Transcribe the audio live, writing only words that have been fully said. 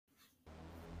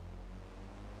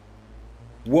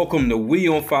Welcome to We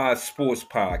on Fire Sports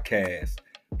Podcast,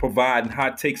 providing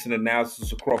hot takes and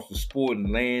analysis across the sport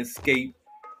and landscape.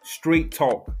 Straight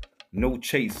talk, no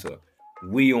chaser.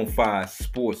 We on Fire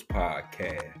Sports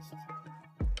Podcast.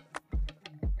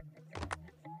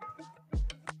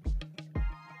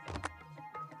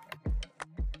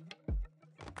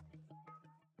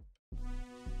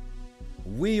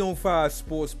 We on Fire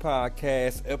Sports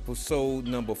Podcast, episode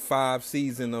number 5,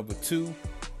 season number 2.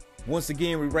 Once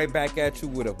again, we're right back at you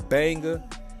with a banger.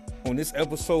 On this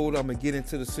episode, I'm gonna get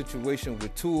into the situation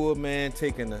with Tua, man,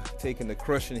 taking the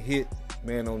crushing hit,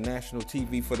 man, on national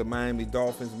TV for the Miami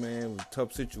Dolphins, man. It was a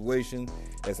tough situation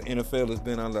as the NFL has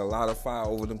been under a lot of fire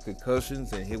over them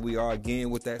concussions, and here we are again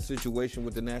with that situation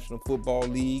with the National Football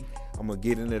League. I'm gonna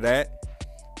get into that.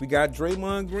 We got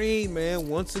Draymond Green, man,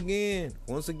 once again,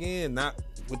 not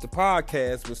with the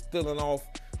podcast, but stealing off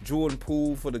Jordan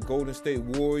Poole for the Golden State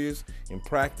Warriors in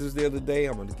practice the other day.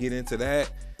 I'm going to get into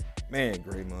that. Man,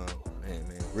 Draymond,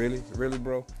 man, really,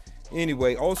 bro?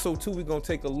 Anyway, also, too, we're going to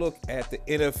take a look at the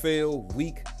NFL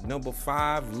week number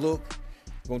 5 look.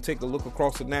 We're going to take a look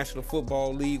across the National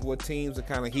Football League, what teams are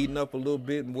kind of heating up a little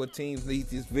bit and what teams need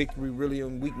this victory really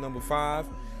in week number 5.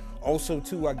 Also,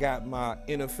 too, I got my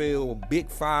NFL Big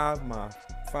 5, my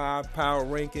 5 power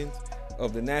rankings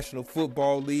of the National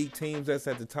Football League teams that's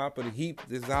at the top of the heap.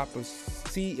 This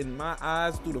see in my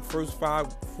eyes through the first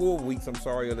 4 weeks, of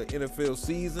the NFL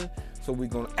season. So we're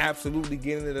going to absolutely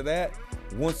get into that.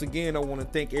 Once again, I want to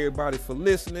thank everybody for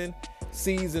listening.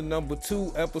 Season number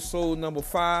 2, episode number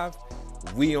 5,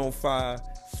 We on Fire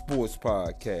Sports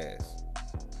Podcast.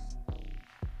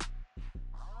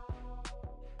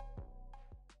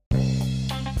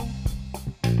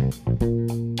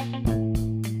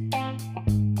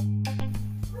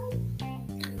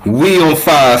 We on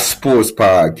Fire Sports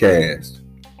Podcast.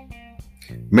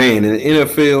 Man, in the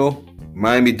NFL,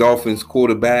 Miami Dolphins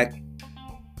quarterback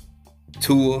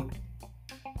Tua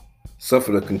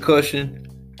suffered a concussion.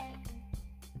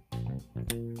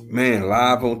 Man,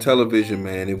 live on television,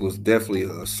 man, it was definitely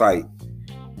a sight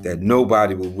that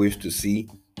nobody would wish to see.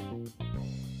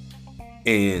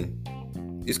 And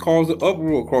it's caused an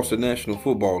uproar across the National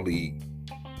Football League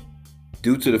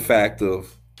due to the fact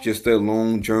of just their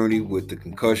long journey with the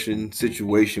concussion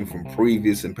situation from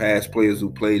previous and past players who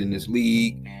played in this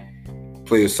league,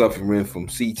 players suffering from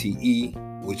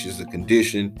CTE, which is a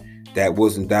condition that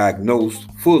wasn't diagnosed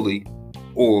fully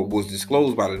or was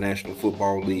disclosed by the National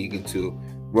Football League until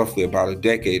roughly about a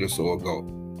decade or so ago.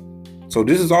 So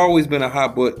this has always been a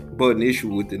hot button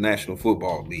issue with the National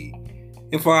Football League,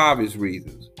 and for obvious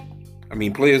reasons. I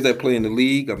mean, players that play in the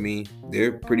league,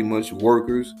 they're pretty much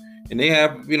workers. And they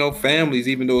have, families,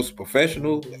 even though it's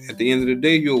professional. At the end of the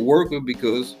day, you're a worker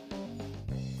because,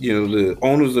 the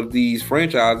owners of these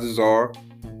franchises are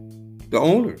the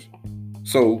owners.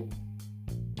 So,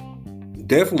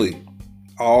 definitely,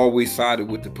 I always sided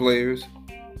with the players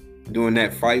during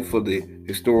that fight for the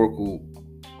historical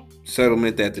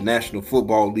settlement that the National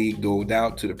Football League doled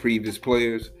out to the previous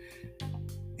players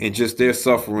and just their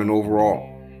suffering overall.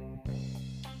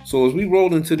 So, as we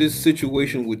roll into this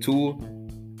situation with Tua,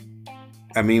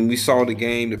 we saw the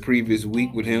game the previous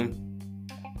week with him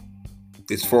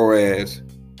as far as,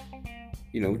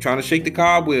 trying to shake the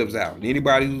cobwebs out. And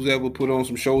anybody who's ever put on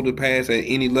some shoulder pads at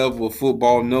any level of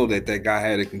football know that guy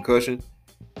had a concussion.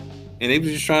 And they was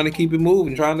just trying to keep it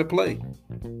moving, trying to play.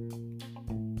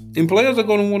 And players are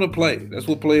going to want to play. That's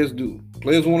what players do.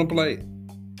 Players want to play.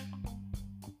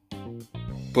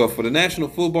 But for the National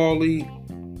Football League,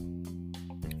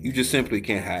 you just simply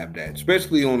can't have that,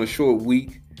 especially on a short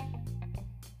week.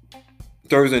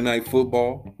 Thursday night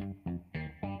football.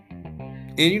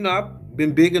 And, I've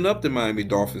been bigging up the Miami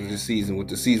Dolphins this season with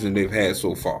the season they've had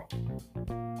so far.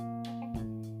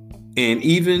 And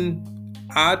even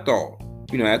I thought,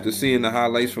 after seeing the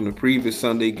highlights from the previous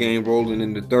Sunday game rolling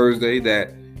into Thursday,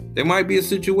 that there might be a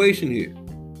situation here.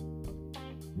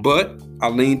 But I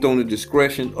leaned on the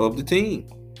discretion of the team.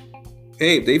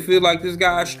 Hey, if they feel like this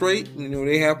guy's straight,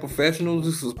 they have professionals,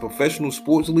 this is a professional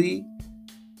sports league,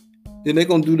 then they're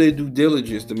going to do their due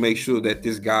diligence to make sure that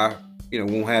this guy,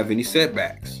 won't have any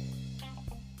setbacks.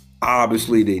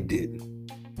 Obviously, they didn't.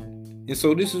 And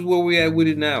so this is where we're at with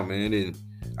it now, man. And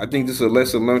I think this is a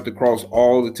lesson learned across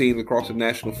all the teams across the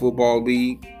National Football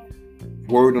League.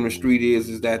 Word on the street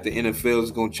is that the NFL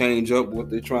is going to change up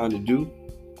what they're trying to do.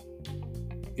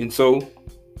 And so,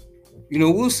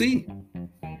 we'll see.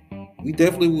 We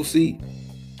definitely will see.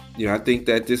 I think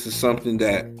that this is something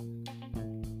that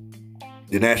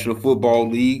the National Football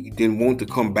League didn't want to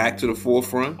come back to the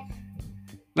forefront.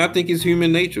 And I think it's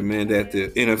human nature, man, that the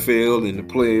NFL and the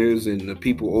players and the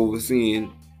people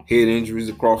overseeing head injuries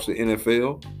across the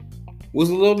NFL, was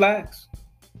a little lax.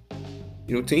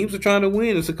 Teams are trying to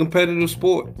win. It's a competitive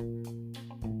sport.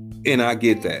 And I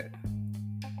get that.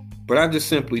 But I just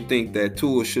simply think that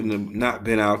Tua shouldn't have not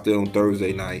been out there on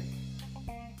Thursday night.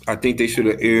 I think they should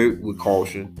have erred with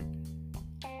caution.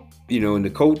 And the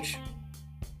coach,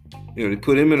 they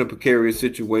put him in a precarious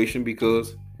situation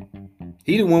because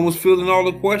he the one was fielding all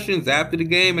the questions after the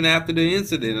game and after the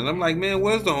incident. And I'm like, man,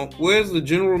 where's the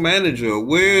general manager?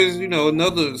 Where's,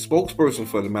 another spokesperson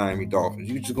for the Miami Dolphins?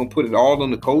 You just going to put it all on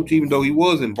the coach, even though he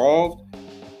was involved?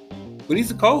 But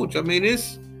he's a coach. I mean,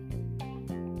 it's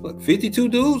 52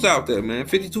 dudes out there, man.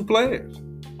 52 players.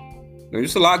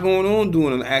 There's a lot going on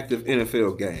during an active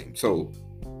NFL game. So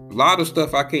a lot of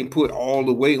stuff I can't put all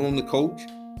the weight on the coach.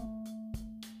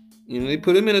 They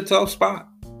put him in a tough spot.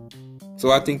 So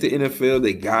I think the NFL,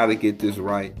 they got to get this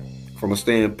right from a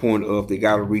standpoint of they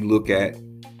got to relook at,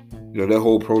 their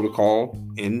whole protocol.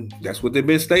 And that's what they've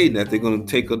been stating, that they're going to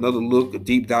take another look, a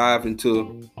deep dive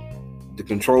into the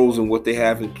controls and what they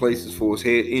have in place as far as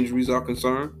head injuries are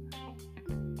concerned.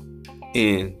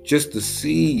 And just to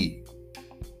see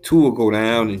Tua go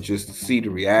down and just to see the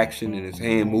reaction and his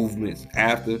hand movements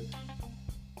after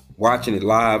watching it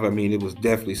live, I mean, it was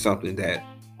definitely something that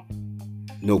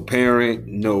no parent,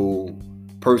 no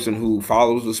person who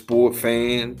follows the sport,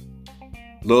 fan,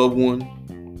 loved one,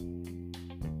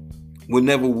 would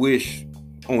never wish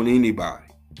on anybody.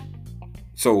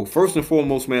 So first and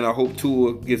foremost, man, I hope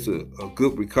Tua gets a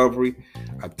good recovery.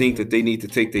 I think that they need to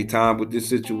take their time with this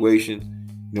situation.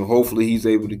 Hopefully he's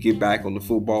able to get back on the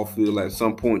football field at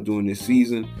some point during this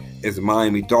season, as the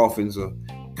Miami Dolphins are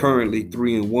currently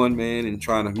 3-1, man, and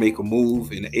trying to make a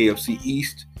move in the AFC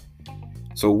East.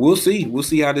 So we'll see. We'll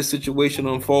see how this situation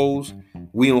unfolds.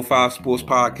 We on 5 Sports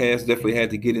Podcast definitely had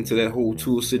to get into that whole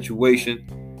Tua situation.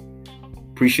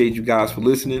 Appreciate you guys for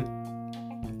listening.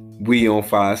 We on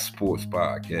 5 Sports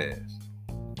Podcast.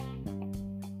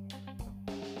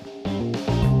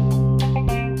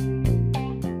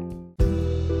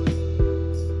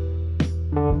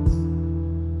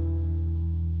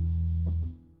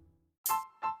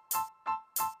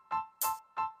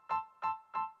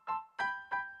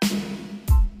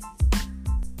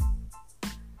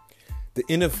 The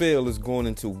NFL is going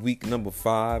into week number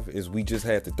 5 as we just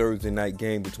had the Thursday night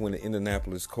game between the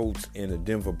Indianapolis Colts and the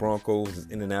Denver Broncos.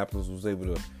 As Indianapolis was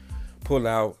able to pull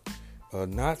out a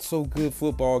not so good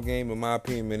football game, in my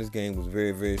opinion. Man, this game was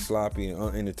very, very sloppy and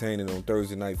unentertaining on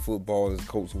Thursday night football as the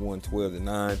Colts won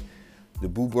 12-9. The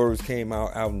Boo Birds came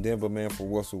out in Denver, man, for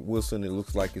Russell Wilson. It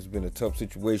looks like it's been a tough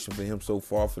situation for him so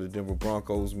far for the Denver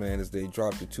Broncos, man, as they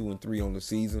dropped to 2-3 on the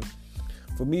season.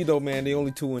 For me, though, man, they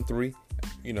only 2-3.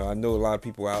 I know a lot of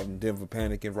people out in Denver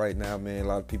panicking right now, man. A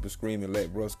lot of people screaming,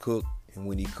 let Russ cook. And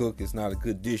when he cook, it's not a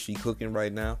good dish he cooking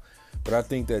right now. But I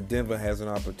think that Denver has an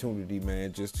opportunity,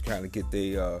 man, just to kind of get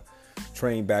their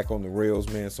train back on the rails,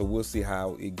 man. So we'll see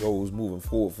how it goes moving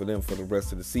forward for them for the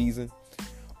rest of the season.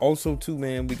 Also, too,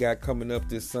 man, we got coming up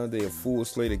this Sunday a full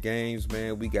slate of games,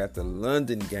 man. We got the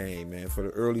London game, man, for the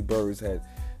early birds at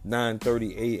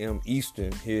 9:30 a.m.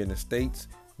 Eastern here in the States.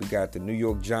 We got the New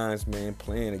York Giants, man,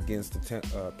 playing against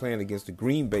the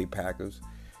Green Bay Packers,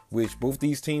 which both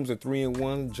these teams are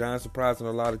 3-1. Giants surprising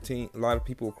a lot of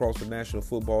people across the National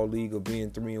Football League of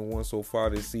being 3-1 so far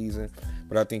this season.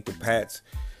 But I think the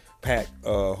Pack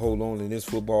hold on in this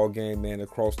football game, man,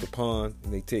 across the pond,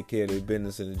 and they take care of their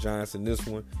business in the Giants in this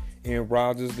one. Aaron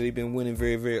Rodgers, they've been winning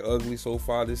very, very ugly so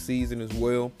far this season as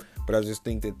well. But I just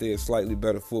think that they're a slightly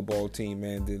better football team,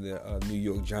 man, than the New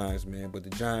York Giants, man. But the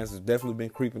Giants has definitely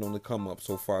been creeping on the come-up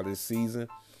so far this season.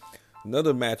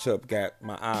 Another matchup got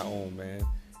my eye on, man,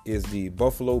 is the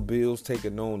Buffalo Bills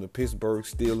taking on the Pittsburgh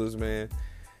Steelers, man.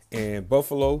 And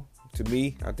Buffalo, to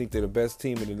me, I think they're the best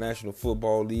team in the National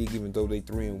Football League, even though they're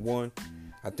 3-1.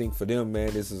 I think for them,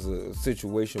 man, this is a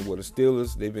situation where the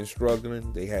Steelers, they've been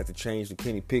struggling. They had to change to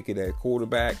Kenny Pickett at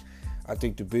quarterback. I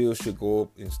think the Bills should go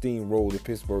up and steamroll the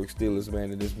Pittsburgh Steelers,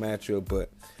 man, in this matchup.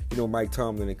 But, Mike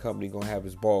Tomlin and company going to have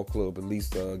his ball club at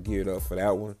least geared up for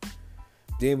that one.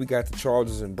 Then we got the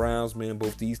Chargers and Browns, man.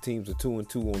 Both these teams are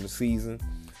 2-2 on the season.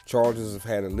 Chargers have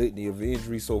had a litany of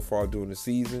injuries so far during the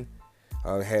season.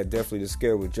 Had definitely the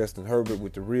scare with Justin Herbert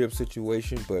with the rib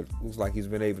situation, but looks like he's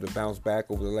been able to bounce back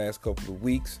over the last couple of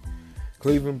weeks.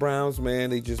 Cleveland Browns, man,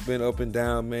 they just been up and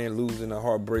down, man, losing a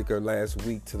heartbreaker last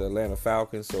week to the Atlanta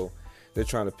Falcons, so they're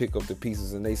trying to pick up the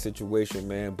pieces in their situation,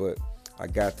 man, but I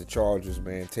got the Chargers,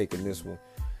 man, taking this one.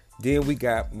 Then we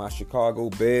got my Chicago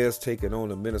Bears taking on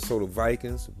the Minnesota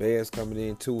Vikings. Bears coming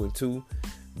in 2-2.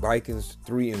 Vikings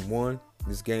 3-1.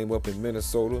 This game up in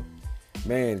Minnesota.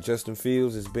 Man, Justin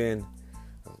Fields has been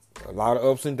a lot of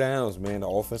ups and downs, man. The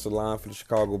offensive line for the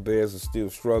Chicago Bears is still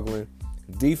struggling.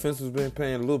 Defense has been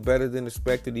playing a little better than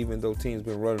expected, even though teams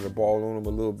been running the ball on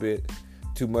them a little bit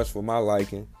too much for my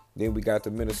liking. Then we got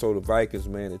the Minnesota Vikings,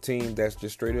 man, a team that's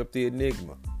just straight up the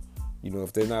enigma. You know,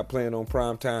 if they're not playing on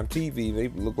primetime TV, they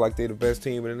look like they're the best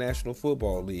team in the National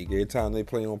Football League. Every time they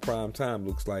play on primetime,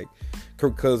 looks like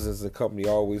Kirk Cousins and company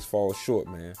always fall short,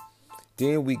 man.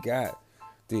 Then we got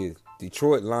the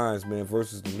Detroit Lions, man,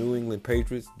 versus the New England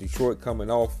Patriots. Detroit coming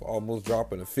off almost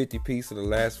dropping a 50-piece in the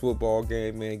last football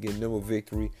game, man, getting them a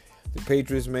victory. The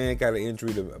Patriots, man, got an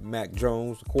injury to Mac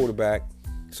Jones, the quarterback.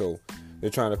 So they're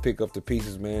trying to pick up the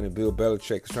pieces, man, and Bill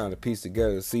Belichick is trying to piece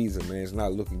together the season, man. It's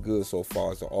not looking good so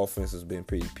far, as the offense has been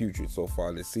pretty putrid so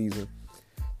far this season.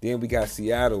 Then we got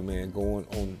Seattle, man, going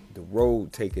on the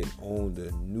road, taking on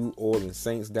the New Orleans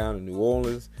Saints down in New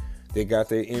Orleans. They got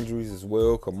their injuries as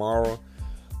well. Kamara,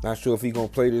 not sure if he's going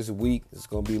to play this week. It's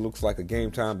going to be, looks like a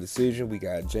game-time decision. We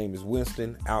got Jameis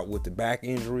Winston out with the back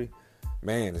injury.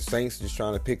 Man, the Saints just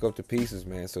trying to pick up the pieces,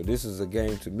 man. So this is a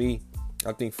game to me.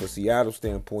 I think for Seattle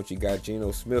standpoint, you got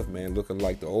Geno Smith, man, looking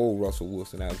like the old Russell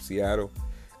Wilson out of Seattle.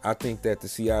 I think that the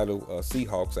Seattle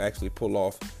Seahawks actually pull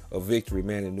off a victory,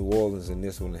 man, in New Orleans in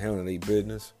this one, handling their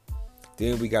business.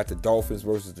 Then we got the Dolphins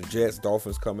versus the Jets.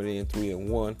 Dolphins coming in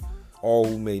 3-1. All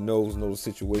who may know the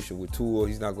situation with Tua.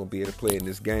 He's not going to be able to play in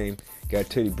this game.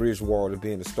 Got Teddy Bridgewater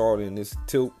being the starter in this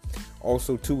tilt.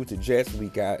 Also, too, with the Jets, we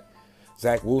got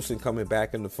Zach Wilson coming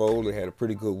back in the fold. They had a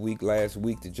pretty good week last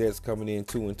week. The Jets coming in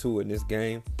 2-2 in this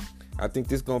game. I think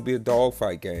this is going to be a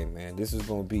dogfight game, man. This is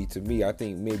going to be, to me, I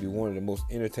think maybe one of the most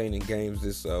entertaining games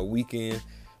this weekend.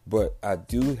 But I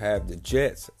do have the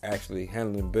Jets actually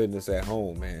handling business at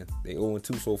home, man. They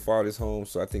 0-2 so far this home,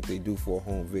 so I think they do for a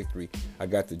home victory. I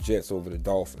got the Jets over the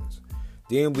Dolphins.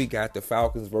 Then we got the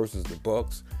Falcons versus the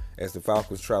Bucks, as the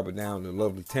Falcons travel down to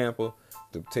lovely Tampa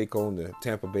to take on the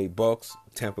Tampa Bay Bucks.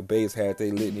 Tampa Bay has had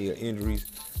their litany of injuries.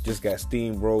 Just got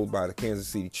steamrolled by the Kansas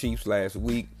City Chiefs last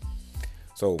week.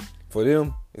 So for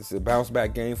them, it's a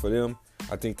bounce-back game for them.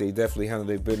 I think they definitely handle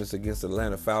their business against the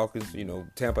Atlanta Falcons. You know,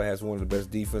 Tampa has one of the best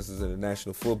defenses in the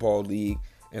National Football League,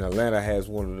 and Atlanta has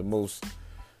one of the most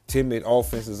timid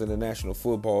offenses in the National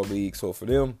Football League. So for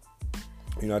them,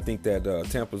 you know, I think that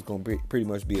Tampa's going to pretty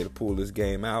much be able to pull this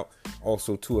game out.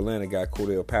 Also, too, Atlanta got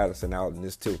Cordell Patterson out in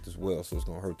this tilt as well, so it's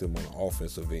going to hurt them on the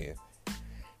offensive end.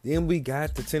 Then we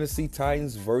got the Tennessee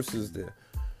Titans versus the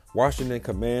Washington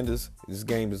Commanders. This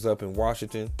game is up in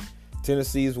Washington.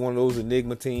 Tennessee is one of those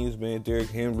enigma teams, man. Derrick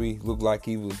Henry looked like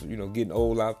he was, you know, getting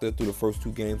old out there through the first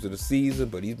 2 games of the season,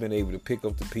 but he's been able to pick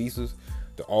up the pieces.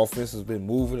 The offense has been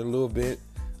moving a little bit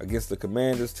against the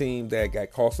Commanders team that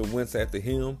got Carson Wentz at the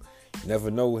helm. You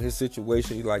never know his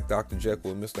situation. He's like Dr.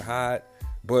 Jekyll and Mr. Hyde.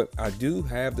 But I do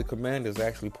have the Commanders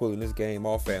actually pulling this game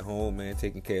off at home, man,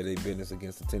 taking care of their business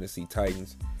against the Tennessee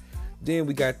Titans. Then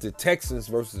we got the Texans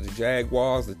versus the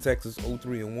Jaguars. The Texans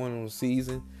 0-3-1 on the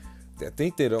season. I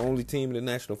think they're the only team in the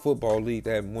National Football League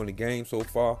that haven't won a game so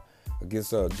far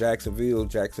against Jacksonville.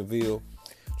 Jacksonville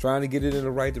trying to get it in the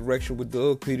right direction with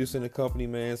Doug Peterson and company,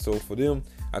 man. So for them,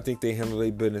 I think they handle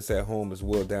their business at home as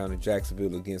well down in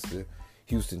Jacksonville against the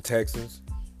Houston Texans.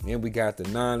 Then we got the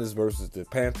Niners versus the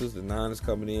Panthers. The Niners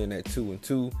coming in at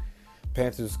 2-2.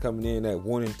 Panthers coming in at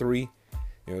 1-3.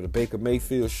 You know, the Baker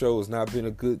Mayfield show has not been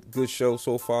a good show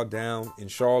so far down in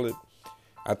Charlotte.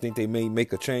 I think they may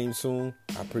make a change soon.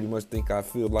 I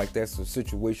feel like that's a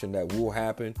situation that will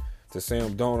happen to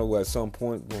Sam Darnold at some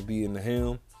point going to be in the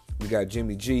helm. We got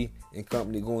Jimmy G and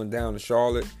company going down to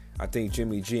Charlotte. I think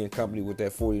Jimmy G and company with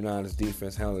that 49ers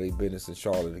defense handle their business in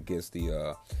Charlotte against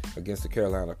the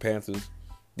Carolina Panthers.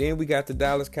 Then we got the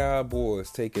Dallas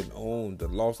Cowboys taking on the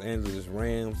Los Angeles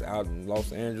Rams out in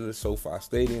Los Angeles, SoFi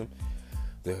Stadium.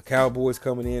 The Cowboys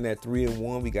coming in at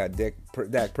 3-1. We got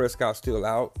Dak Prescott still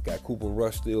out. Got Cooper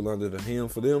Rush still under the helm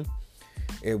for them.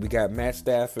 And we got Matt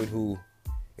Stafford, who,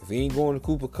 if he ain't going to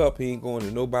Cooper Kupp, he ain't going to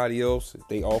nobody else.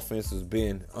 Their offense has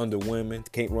been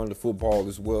underwhelming. Can't run the football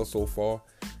as well so far.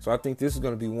 So I think this is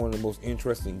going to be one of the most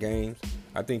interesting games.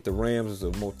 I think the Rams is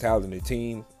a more talented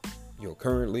team, you know,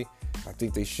 currently. I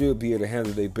think they should be able to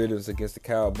handle their business against the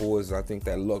Cowboys. I think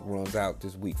that luck runs out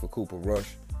this week for Cooper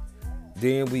Rush.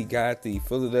 Then we got the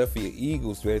Philadelphia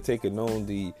Eagles, man, taking on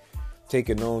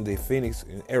the Phoenix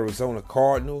and Arizona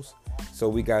Cardinals. So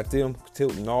we got them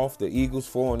tilting off. The Eagles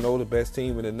 4-0, the best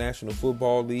team in the National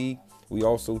Football League. We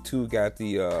also too got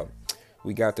the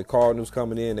Cardinals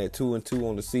coming in at 2-2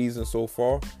 on the season so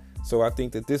far. So I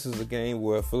think that this is a game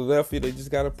where Philadelphia, they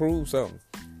just got to prove something.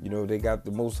 You know, they got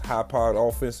the most high-powered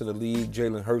offense in the league.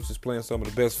 Jalen Hurts is playing some of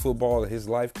the best football of his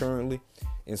life currently.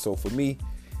 And so for me,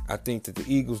 I think that the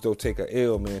Eagles, they'll take a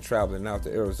L, man, traveling out to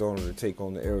Arizona to take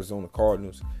on the Arizona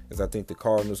Cardinals, as I think the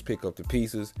Cardinals pick up the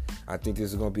pieces. I think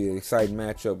this is going to be an exciting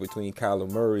matchup between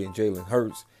Kyler Murray and Jalen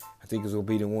Hurts. I think it's going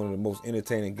to be one of the most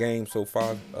entertaining games so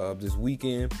far this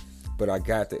weekend. But I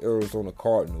got the Arizona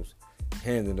Cardinals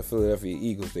handing the Philadelphia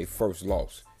Eagles their first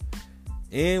loss.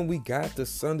 And we got the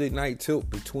Sunday night tilt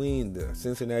between the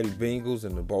Cincinnati Bengals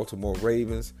and the Baltimore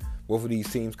Ravens. Both of these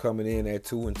teams coming in at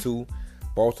 2-2.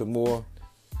 Baltimore,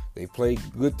 they played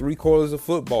good 3 quarters of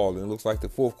football, and it looks like the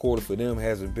fourth quarter for them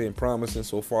hasn't been promising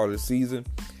so far this season.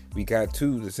 We got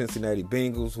the Cincinnati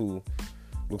Bengals, who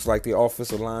looks like the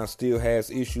offensive line still has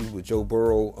issues with Joe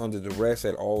Burrow under duress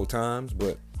at all times,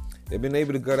 but they've been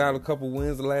able to gut out a couple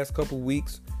wins the last couple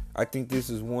weeks. I think this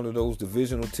is one of those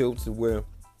divisional tilts where,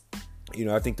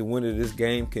 I think the winner of this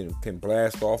game can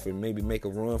blast off and maybe make a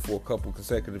run for a couple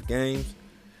consecutive games.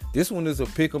 This one is a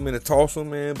pick 'em and a toss 'em,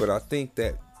 man, but I think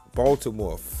that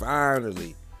Baltimore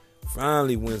finally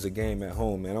wins a game at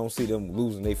home, man. I don't see them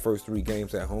losing their first 3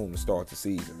 games at home to start the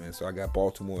season, man. So I got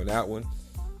Baltimore in that one.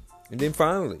 And then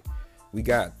finally, we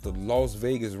got the Las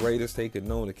Vegas Raiders taking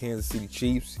on the Kansas City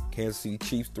Chiefs. Kansas City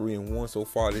Chiefs 3-1 so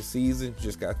far this season.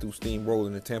 Just got through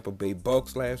steamrolling the Tampa Bay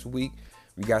Bucks last week.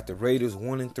 We got the Raiders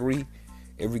 1-3.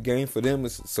 Every game for them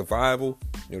is survival.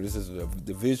 This is a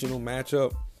divisional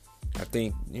matchup. I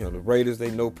think, the Raiders,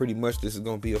 they know pretty much this is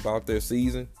going to be about their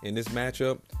season in this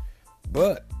matchup.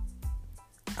 But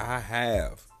I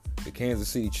have the Kansas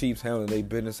City Chiefs handling their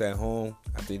business at home.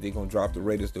 I think they're going to drop the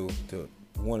Raiders to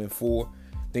 1-4.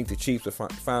 I think the Chiefs are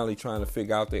finally trying to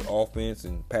figure out their offense,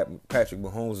 and Patrick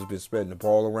Mahomes has been spreading the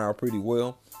ball around pretty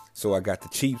well. So I got the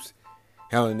Chiefs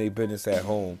handling their business at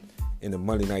home in the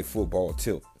Monday Night Football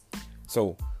tilt.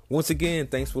 So once again,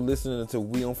 thanks for listening to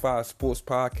We on Fire Sports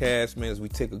Podcast, man, as we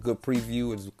take a good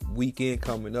preview of the weekend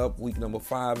coming up, week number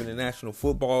 5 in the National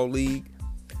Football League.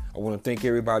 I want to thank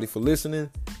everybody for listening.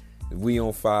 The We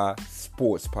on Fire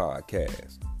Sports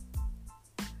Podcast.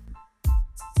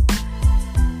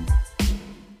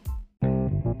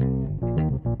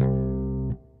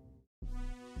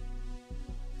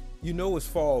 It's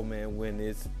fall, man, when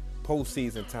it's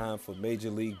postseason time for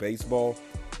Major League Baseball.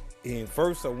 And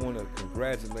first, I want to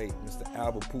congratulate Mr.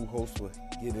 Albert Pujols for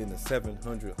getting the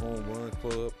 700 home run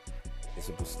club. It's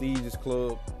a prestigious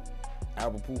club.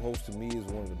 Albert Pujols, to me, is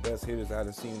one of the best hitters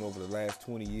I've seen over the last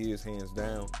 20 years, hands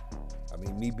down. I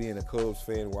mean, me being a Cubs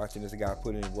fan, watching this guy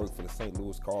put in work for the St.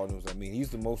 Louis Cardinals, I mean, he's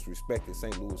the most respected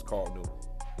St. Louis Cardinal,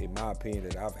 in my opinion,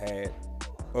 that I've had,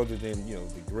 other than,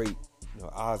 the great,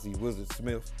 Ozzie Wizard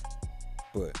Smith.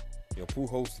 But,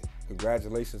 Pujols,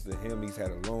 congratulations to him. He's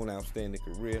had a long, outstanding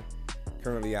career.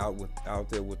 Currently out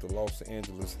there with the Los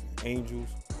Angeles Angels,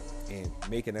 and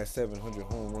making that 700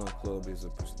 home run club is a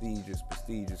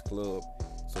prestigious club.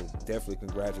 So definitely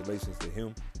congratulations to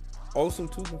him. Also,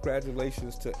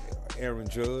 congratulations to Aaron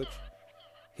Judge,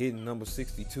 hitting number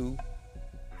 62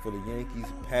 for the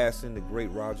Yankees, passing the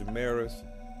great Roger Maris.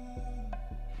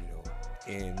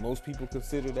 And most people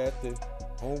consider that the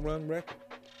home run record.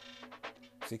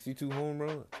 62 home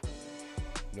runs.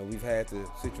 We've had the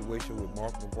situation with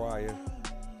Mark McGwire,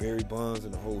 Barry Bonds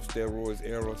in the whole steroids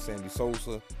era, Sandy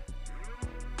Sosa.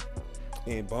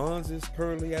 And Bonds is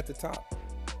currently at the top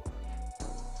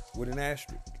with an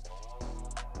asterisk.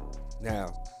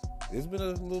 Now, there's been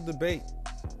a little debate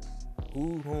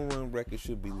whose home run record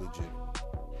should be legit.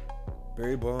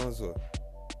 Barry Bonds or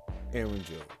Aaron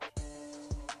Judge.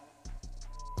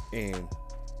 And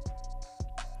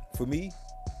for me,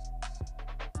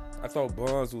 I thought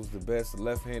Bonds was the best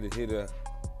left-handed hitter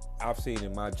I've seen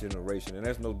in my generation. And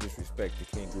that's no disrespect to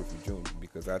Ken Griffey Jr.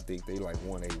 because I think they like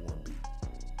 1A, 1B.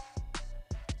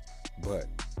 But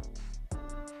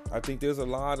I think there's a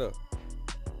lot of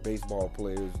baseball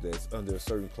players that's under a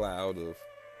certain cloud of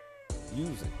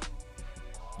using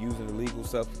illegal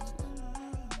substances,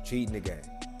 cheating the game.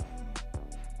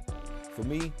 For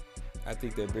me, I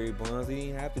think that Barry Bonds, he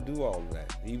didn't have to do all of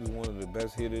that. He was one of the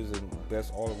best hitters and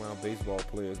best all-around baseball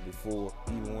players before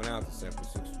he even went out to San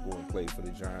Francisco and played for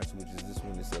the Giants, which is this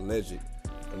when this alleged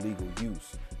illegal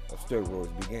use of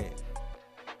steroids began.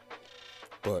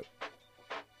 But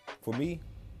for me,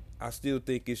 I still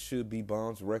think it should be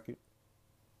Bonds' record.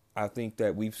 I think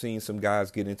that we've seen some guys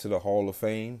get into the Hall of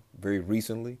Fame very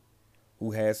recently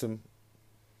who had some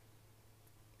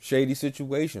shady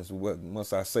situations, what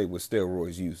must I say, with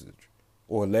steroids usage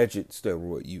or alleged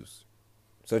steroid use,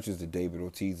 such as the David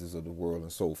Ortizes of the world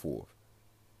and so forth.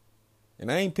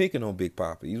 And I ain't picking on Big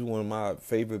Papa. He's one of my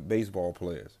favorite baseball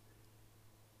players.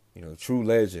 True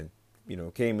legend.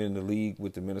 Came in the league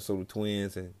with the Minnesota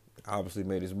Twins and obviously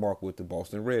made his mark with the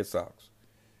Boston Red Sox.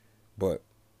 But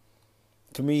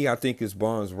To me, I think it's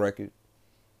Bond's record,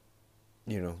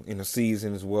 in the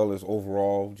season as well as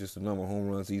overall, just the number of home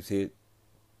runs he's hit.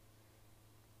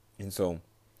 And so,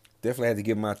 definitely had to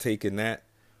give my take in that.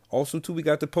 Also, too, we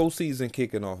got the postseason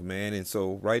kicking off, man. And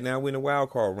so, right now, we're in the wild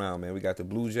card round, man. We got the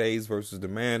Blue Jays versus the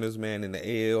Mariners, man, in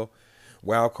the AL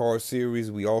wild card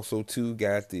series. We also, too,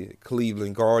 got the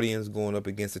Cleveland Guardians going up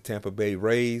against the Tampa Bay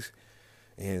Rays.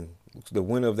 And the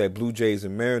winner of that Blue Jays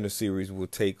and Mariners series will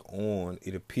take on,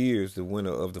 it appears, the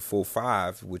winner of the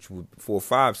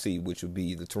 4-5 seed, which would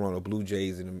be the Toronto Blue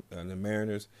Jays and the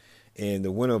Mariners. And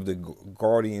the winner of the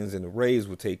Guardians and the Rays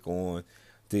will take on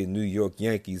the New York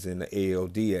Yankees in the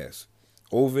ALDS.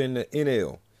 Over in the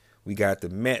NL, we got the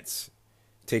Mets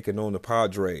taking on the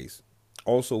Padres.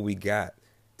 Also, we got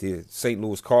the St.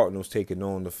 Louis Cardinals taking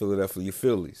on the Philadelphia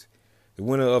Phillies. The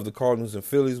winner of the Cardinals and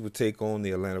Phillies would take on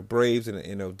the Atlanta Braves in the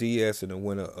NLDS, and the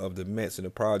winner of the Mets and the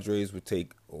Padres would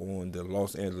take on the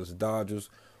Los Angeles Dodgers,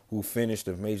 who finished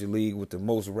the Major League with the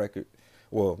most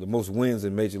wins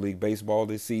in Major League Baseball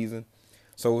this season.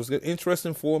 So it's an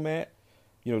interesting format.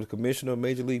 The commissioner of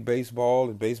Major League Baseball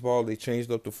and baseball, they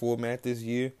changed up the format this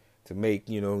year to make,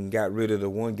 and got rid of the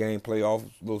one-game playoff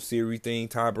little series thing,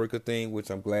 tiebreaker thing, which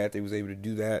I'm glad they was able to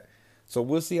do that. So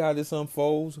we'll see how this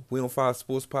unfolds. We on Five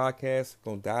Sports Podcast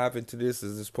going to dive into this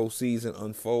as this postseason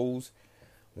unfolds.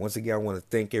 Once again, I want to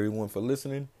thank everyone for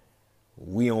listening.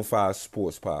 We on Five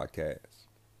Sports Podcast.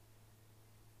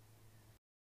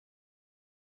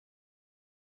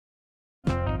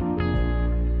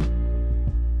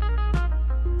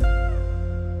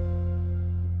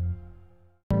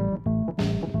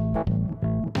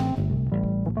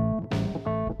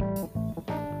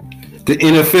 The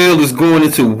NFL is going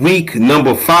into week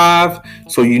number 5.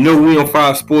 So we on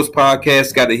Five Sports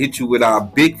Podcast got to hit you with our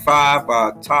big 5,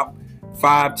 our top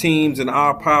 5 teams in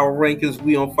our power rankings.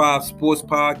 We on Five Sports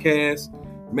Podcast.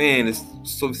 Man,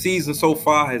 the season so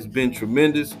far has been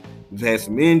tremendous. We've had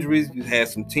some injuries. We've had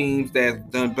some teams that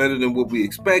have done better than what we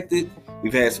expected.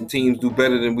 We've had some teams do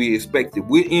better than we expected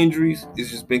with injuries.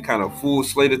 It's just been kind of full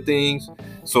slate of things.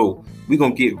 So we're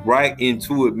going to get right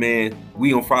into it, man.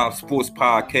 We on Five Sports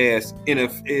Podcast,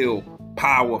 NFL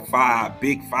Power 5,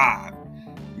 Big 5.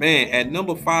 Man, at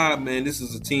number 5, man, this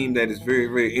is a team that is very,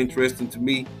 very interesting to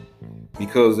me.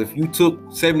 Because if you took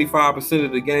 75%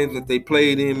 of the games that they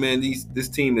played in, man, this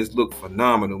team has looked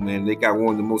phenomenal, man. They got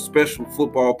one of the most special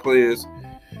football players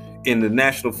in the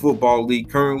National Football League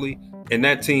currently, and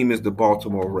that team is the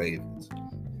Baltimore Ravens.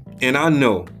 And I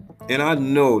know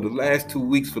the last 2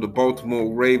 weeks for the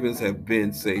Baltimore Ravens have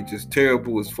been, just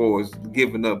terrible as far as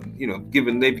giving up,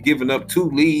 they've given up 2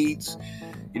 leads,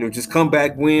 just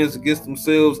comeback wins against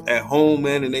themselves at home,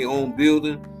 man, in their own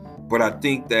building. But I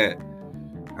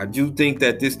do think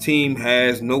that this team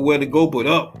has nowhere to go but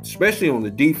up, especially on the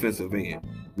defensive end.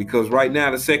 Because right now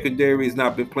the secondary has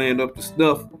not been playing up to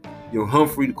snuff.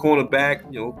 Humphrey, the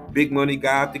cornerback, big money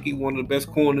guy. I think he's one of the best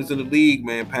corners in the league,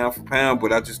 man, pound for pound.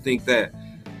 But I just think that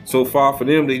so far for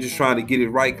them, they just trying to get it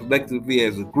right collectively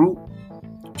as a group.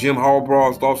 Jim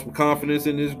Harbaugh's lost some confidence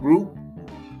in this group,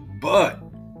 but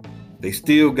they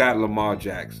still got Lamar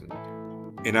Jackson.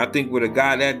 And I think with a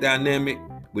guy that dynamic,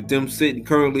 with them sitting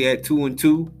currently at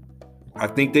 2-2, I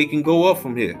think they can go up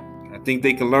from here. I think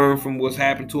they can learn from what's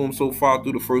happened to them so far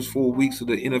through the first 4 weeks of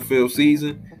the NFL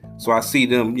season. So I see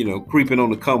them, creeping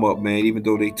on the come up, man, even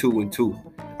though they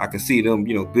 2-2. I can see them,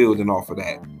 building off of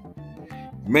that.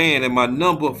 Man, in my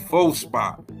number 4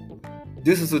 spot,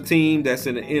 this is a team that's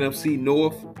in the NFC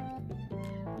North.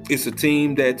 It's a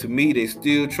team that, to me, they're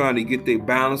still trying to get their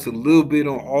balance a little bit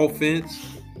on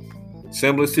offense.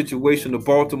 Similar situation to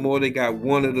Baltimore. They got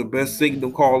one of the best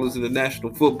signal callers in the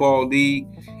National Football League,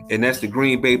 and that's the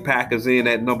Green Bay Packers in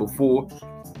at number 4.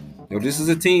 This is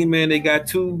a team, man, they got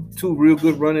two real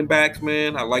good running backs,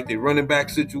 man. I like their running back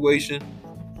situation,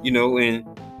 and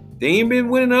they ain't been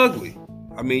winning ugly.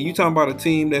 I mean, you talking about a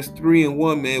team that's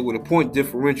 3-1, man, with a point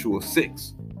differential of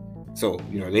 6. So,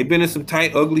 they've been in some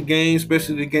tight, ugly games,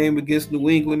 especially the game against New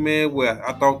England, man, where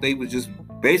I thought they was just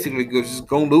basically just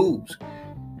going to lose.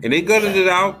 And they gutted it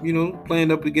out,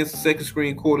 playing up against the second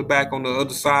screen quarterback on the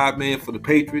other side, man, for the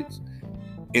Patriots.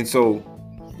 And so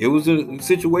it was a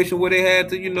situation where they had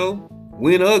to,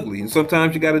 win ugly. And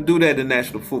sometimes you got to do that in the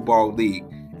National Football League.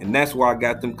 And that's why I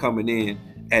got them coming in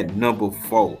at number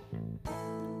 4.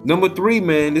 Number 3,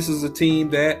 man, this is a team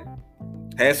that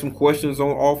had some questions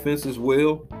on offense as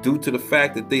well, due to the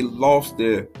fact that they lost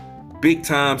their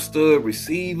big-time stud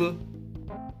receiver.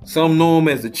 Some know him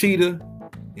as the Cheetah,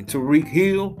 and Tyreek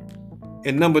Hill.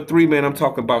 And number 3, man, I'm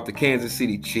talking about the Kansas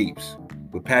City Chiefs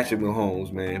with Patrick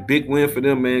Mahomes, man. Big win for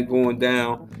them, man, going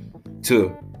down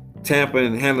to Tampa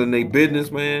and handling their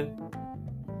business, man.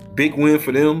 Big win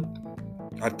for them.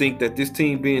 I think that this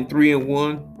team being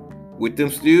 3-1, with them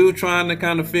still trying to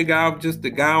kind of figure out just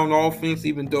the guy on offense,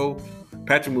 even though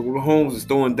Patrick Mahomes is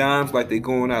throwing dimes like they're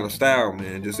going out of style,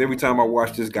 man. Just every time I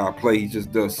watch this guy play, he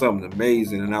just does something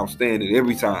amazing and outstanding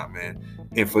every time, man.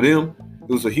 And for them, it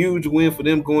was a huge win for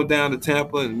them going down to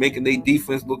Tampa and making their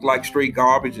defense look like straight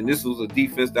garbage. And this was a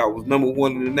defense that was number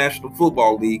 1 in the National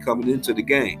Football League coming into the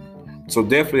game. So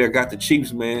definitely I got the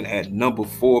Chiefs, man, at number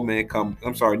 4, man.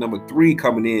 Number 3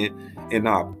 coming in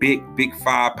our big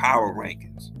 5 power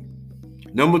rankings.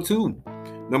 Number two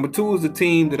is a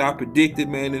team that I predicted,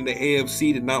 man, in the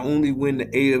AFC to not only win the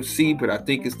AFC, but I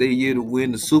think it's their year to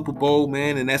win the Super Bowl,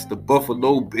 man, and that's the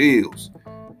Buffalo Bills.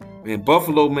 Man,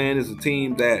 Buffalo, man, is a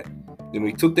team that,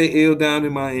 they took their L down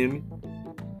in Miami.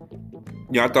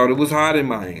 I thought it was hot in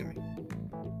Miami.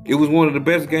 It was one of the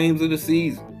best games of the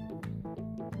season.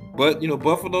 But,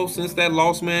 Buffalo, since that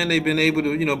loss, man, they've been able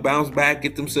to, bounce back,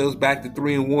 get themselves back to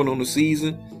 3-1 on the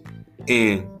season.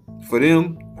 And for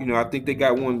them, I think they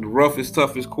got one of the roughest,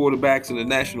 toughest quarterbacks in the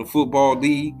National Football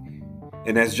League,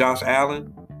 and that's Josh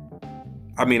Allen.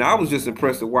 I mean, I was just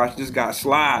impressed to watch this guy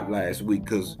slide last week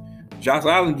because Josh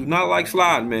Allen do not like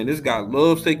sliding, man. This guy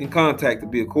loves taking contact to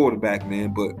be a quarterback,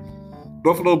 man. But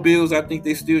Buffalo Bills, I think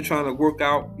they're still trying to work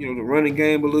out, the running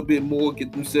game a little bit more,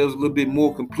 get themselves a little bit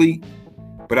more complete.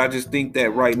 But I just think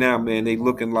that right now, man, they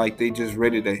looking like they just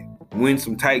ready to win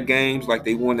some tight games, like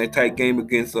they won that tight game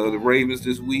against the Ravens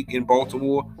this week in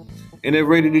Baltimore. And they're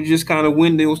ready to just kind of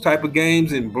win those type of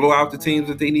games and blow out the teams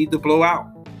that they need to blow out.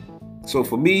 So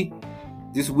for me,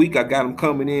 this week I got them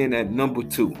coming in at number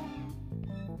 2.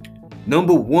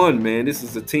 Number 1, man, this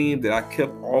is a team that I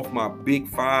kept off my big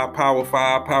 5, power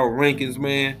rankings,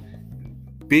 man.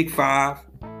 Big 5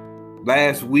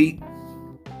 last week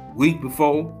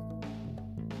before.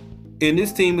 And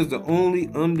this team is the only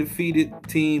undefeated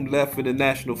team left in the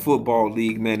National Football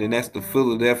League, man, and that's the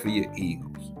Philadelphia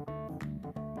Eagles.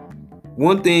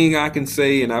 One thing I can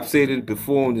say, and I've said it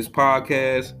before on this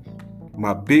podcast,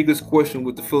 my biggest question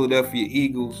with the Philadelphia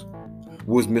Eagles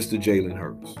was Mr. Jalen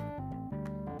Hurts.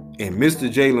 And Mr.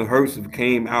 Jalen Hurts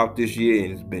came out this year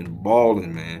and has been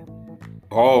balling, man.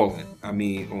 Balling. I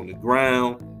mean, on the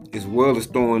ground, as well as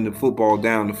throwing the football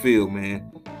down the field, man.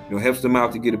 Helps them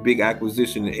out to get a big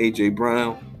acquisition in A.J.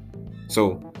 Brown.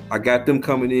 So I got them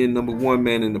coming in number 1,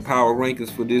 man, in the power rankings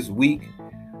for this week.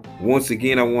 Once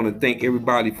again, I want to thank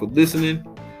everybody for listening.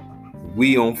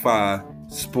 We on Fire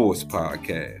Sports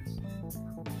Podcast.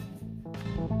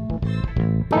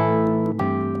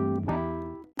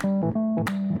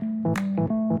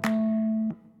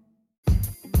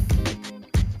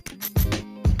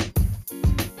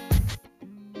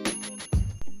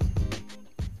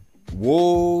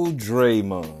 Whoa,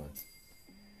 Draymond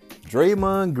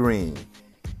Green.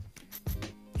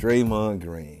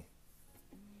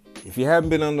 If you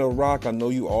haven't been under a rock, I know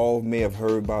you all may have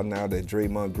heard by now that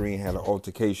Draymond Green had an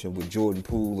altercation with Jordan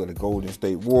Poole of the Golden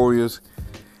State Warriors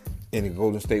in the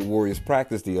Golden State Warriors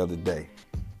practice the other day.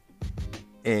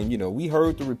 And, we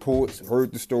heard the reports,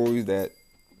 heard the stories that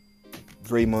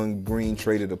Draymond Green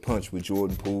traded a punch with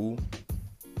Jordan Poole.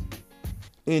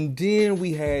 And then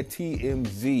we had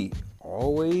TMZ,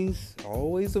 always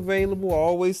available,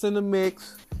 always in the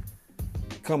mix,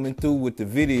 coming through with the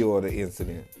video of the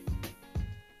incident.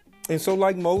 And so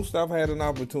like most, I've had an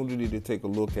opportunity to take a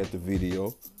look at the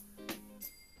video,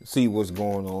 see what's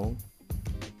going on.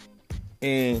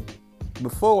 And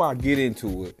before I get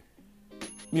into it,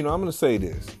 I'm going to say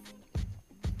this.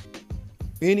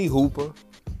 Any hooper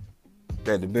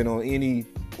that had been on any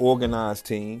organized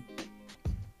team,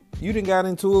 you done got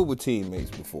into it with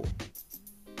teammates before.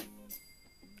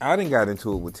 I done got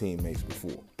into it with teammates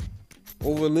before.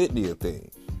 Over a litany of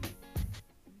things.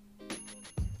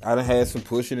 I done had some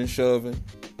pushing and shoving.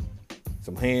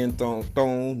 Some hand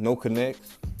thrown, no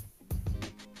connects.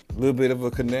 A little bit of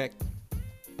a connect.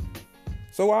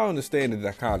 So I understand the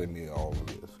dichotomy of all of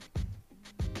this.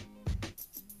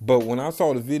 But when I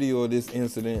saw the video of this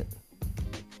incident,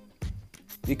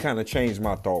 it kind of changed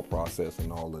my thought process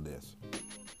in all of this.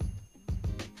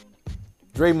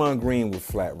 Draymond Green was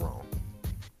flat wrong.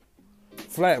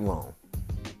 Flat wrong.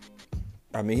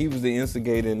 I mean, he was the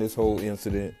instigator in this whole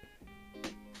incident.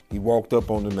 He walked up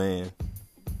on the man.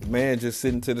 The man just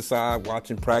sitting to the side,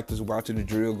 watching practice, watching the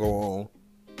drill go on.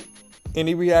 And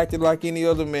he reacted like any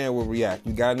other man would react.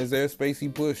 You got in his airspace, he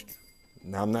pushed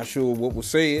you. Now, I'm not sure what was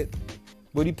said,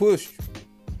 but he pushed you.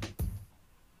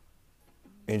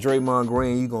 And Draymond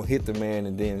Green, you're going to hit the man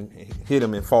and then hit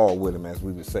him and fall with him, as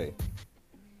we would say.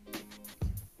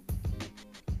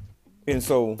 And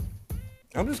so,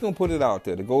 I'm just going to put it out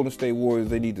there. The Golden State Warriors,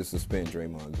 they need to suspend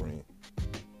Draymond Green.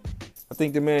 I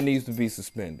think the man needs to be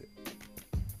suspended.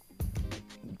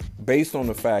 Based on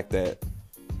the fact that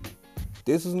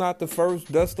this is not the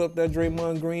first dust-up that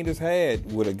Draymond Green has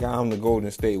had with a guy on the Golden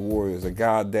State Warriors, a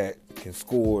guy that can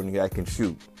score and that can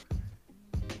shoot.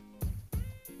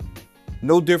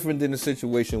 No different than the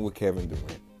situation with Kevin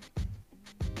Durant.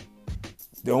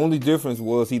 The only difference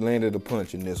was he landed a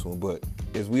punch in this one, but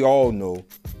as we all know,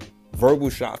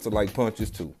 verbal shots are like punches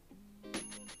too.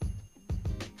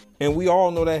 And we all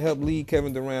know that helped lead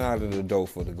Kevin Durant out of the door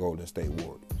for the Golden State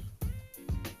Warriors.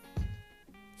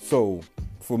 So,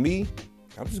 for me,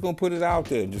 I'm just going to put it out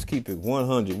there and just keep it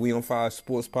 100. We on Fire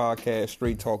Sports Podcast,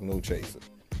 straight talk, no chaser.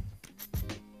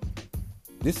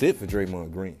 This is it for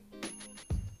Draymond Green.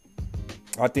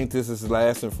 I think this is his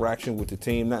last infraction with the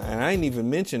team. Now, and I ain't even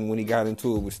mentioned when he got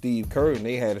into it with Steve Kerr and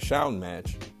they had a shouting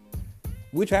match.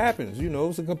 Which happens,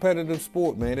 it's a competitive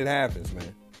sport, man. It happens,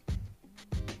 man.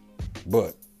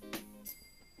 But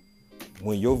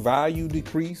when your value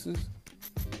decreases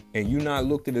and you're not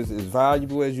looked at as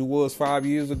valuable as you was 5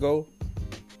 years ago,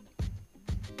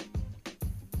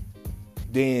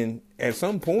 then at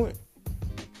some point,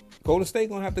 Golden State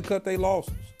gonna have to cut their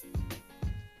losses.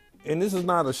 And this is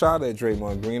not a shot at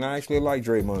Draymond Green. I actually like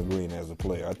Draymond Green as a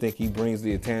player. I think he brings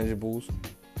the intangibles,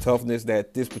 toughness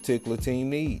that this particular team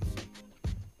needs.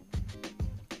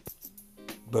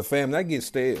 But fam, that gets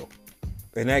stale.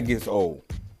 And that gets old.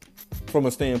 From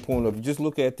a standpoint of just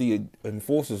look at the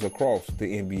enforcers across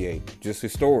the NBA, just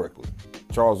historically.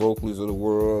 Charles Oakley's of the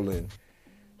world and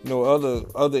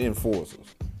other enforcers.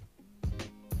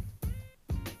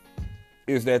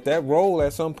 Is that role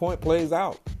at some point plays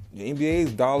out. The NBA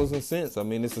is dollars and cents. I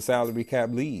mean, it's a salary cap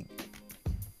league.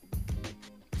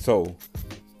 So,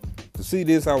 to see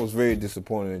this, I was very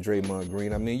disappointed in Draymond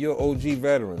Green. I mean, you're an OG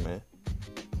veteran, man.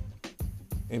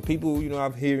 And people,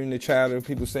 I'm hearing the chatter,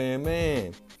 people saying,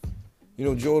 man,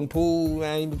 Jordan Poole,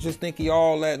 man, you just think he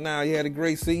all that now. He had a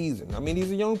great season. I mean,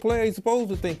 he's a young player. He's supposed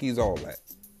to think he's all that.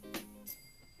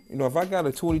 If I got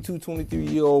a 22,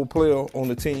 23-year-old player on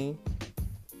the team,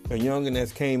 a youngin'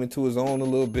 that's came into his own a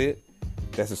little bit,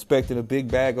 that's expecting a big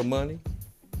bag of money,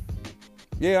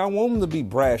 yeah, I want him to be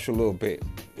brash a little bit.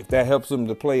 If that helps him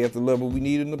to play at the level we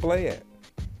need him to play at.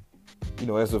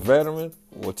 As a veteran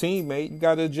or a teammate, you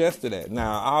got to adjust to that.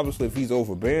 Now, obviously, if he's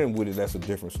overbearing with it, that's a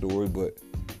different story. But,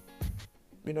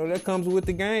 that comes with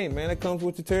the game, man. That comes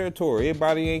with the territory.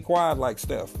 Everybody ain't quiet like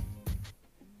Steph.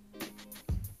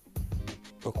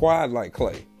 Or quiet like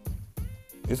Clay.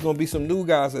 It's going to be some new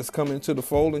guys that's coming to the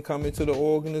fold and coming to the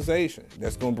organization.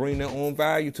 That's going to bring their own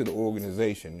value to the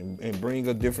organization and bring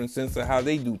a different sense of how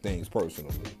they do things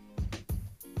personally.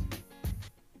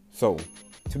 So,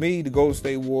 to me, the Golden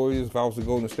State Warriors, if I was the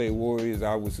Golden State Warriors,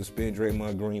 I would suspend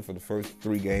Draymond Green for the first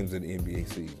 3 games of the NBA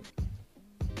season.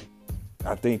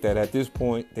 I think that at this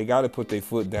point, they got to put their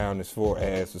foot down as far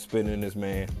as suspending this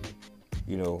man.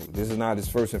 This is not his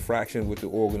first infraction with the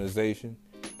organization.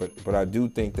 But I do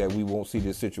think that we won't see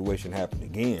this situation happen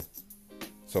again.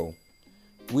 So,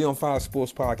 We on Fire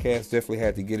Sports Podcast definitely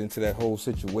had to get into that whole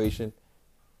situation.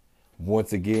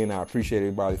 Once again, I appreciate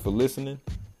everybody for listening.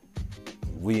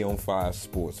 We on Fire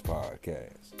Sports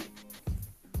Podcast.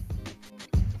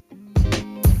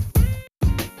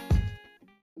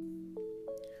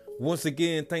 Once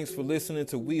again, thanks for listening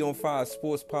to We on Fire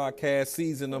Sports Podcast,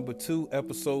 season number 2,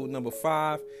 episode number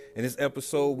 5. In this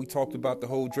episode, we talked about the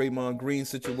whole Draymond Green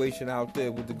situation out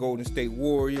there with the Golden State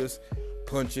Warriors,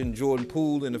 punching Jordan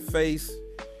Poole in the face.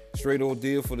 Straight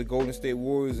ordeal for the Golden State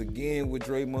Warriors again with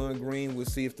Draymond Green. We'll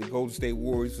see if the Golden State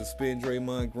Warriors suspend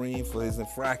Draymond Green for his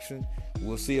infraction.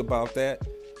 We'll see about that.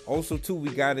 Also, too, we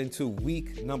got into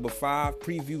week number 5,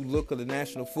 preview look of the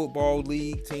National Football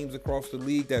League, teams across the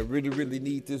league that really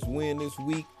need this win this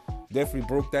week. Definitely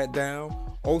broke that down.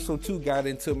 Also, too, got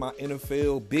into my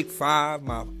NFL Big 5,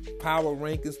 my power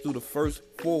rankings through the first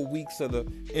 4 weeks of the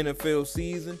NFL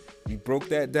season. We broke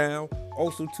that down.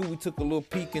 Also, too, we took a little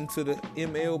peek into the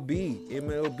MLB.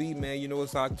 MLB, man, you know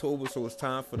it's October, so it's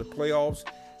time for the playoffs.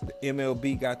 The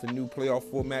MLB got the new playoff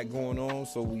format going on,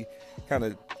 so we kind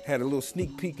of had a little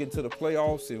sneak peek into the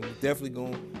playoffs, and we're definitely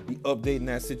going to be updating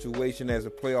that situation as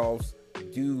the playoffs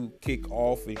do kick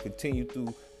off and continue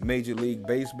through Major League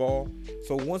Baseball.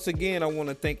 So once again, I want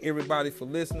to thank everybody for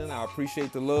listening. I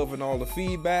appreciate the love and all the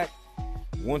feedback.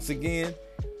 Once again,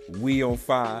 We on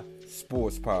Fire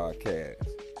Sports Podcast.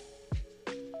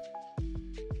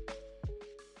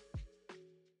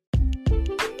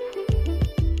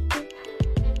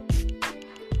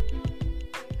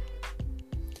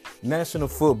 National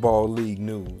Football League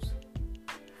news.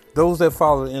 Those that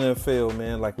follow the NFL,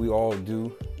 man, like we all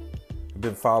do, have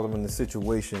been following the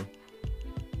situation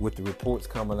with the reports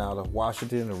coming out of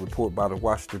Washington. A report by the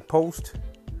Washington Post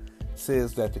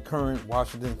says that the current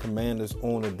Washington Commanders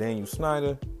owner, Daniel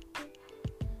Snyder,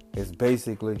 is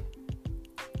basically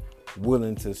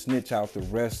willing to snitch out the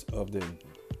rest of the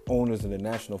owners in the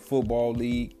National Football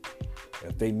League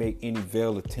if they make any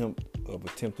veiled attempt of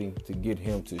attempting to get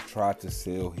him to try to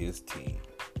sell his team.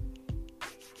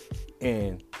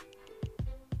 And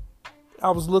I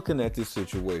was looking at this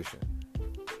situation,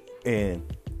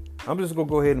 and I'm just going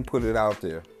to go ahead and put it out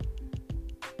there.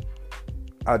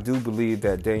 I do believe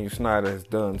that Daniel Snyder has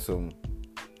done some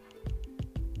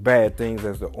bad things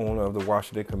as the owner of the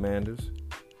Washington Commanders.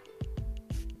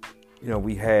 You know,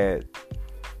 we had,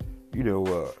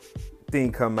 a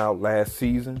thing come out last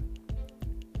season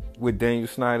with Daniel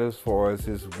Snyder as far as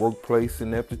his workplace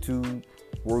ineptitude,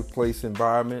 workplace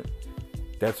environment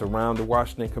that's around the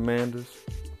Washington Commanders.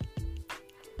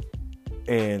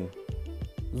 And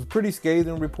it was a pretty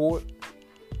scathing report.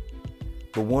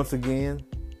 But once again,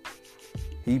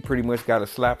 he pretty much got a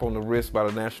slap on the wrist by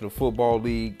the National Football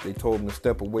League. They told him to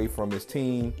step away from his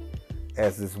team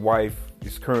as his wife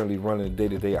is currently running the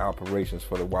day-to-day operations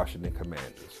for the Washington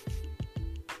Commanders.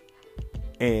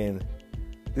 And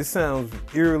this sounds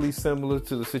eerily similar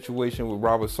to the situation with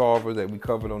Robert Sarver that we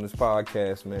covered on this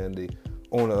podcast, man. The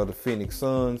owner of the Phoenix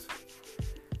Suns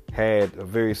had a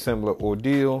very similar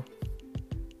ordeal,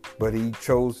 but he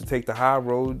chose to take the high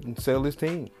road and sell his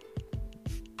team.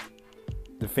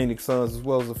 The Phoenix Suns as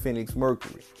well as the Phoenix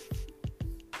Mercury.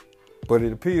 But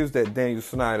it appears that Daniel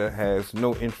Snyder has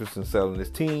no interest in selling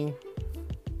his team.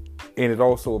 And it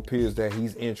also appears that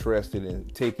he's interested in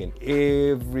taking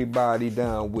everybody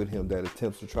down with him that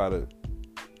attempts to try to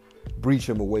breach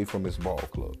him away from his ball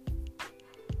club.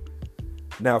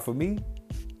 Now, for me,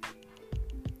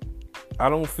 I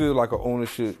don't feel like an owner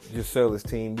should just sell his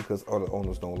team because other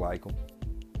owners don't like him.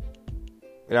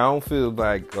 And I don't feel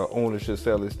like an owner should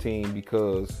sell his team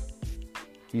because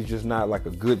he's just not like a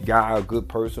good guy, a good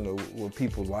person, or what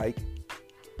people like.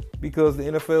 Because the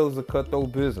NFL is a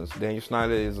cutthroat business. Daniel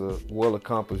Snyder is a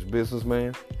well-accomplished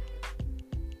businessman.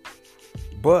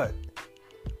 But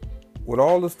with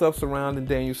all the stuff surrounding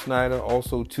Daniel Snyder,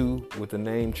 also too with the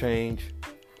name change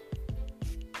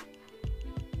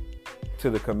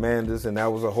to the Commanders, and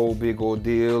that was a whole big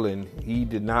ordeal, and he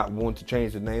did not want to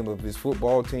change the name of his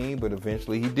football team, but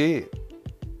eventually he did.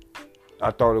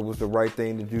 I thought it was the right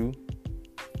thing to do.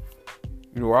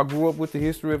 I grew up with the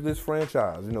history of this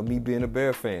franchise, me being a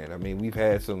Bear fan. I mean, we've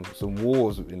had some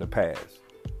wars in the past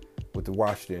with the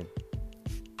Washington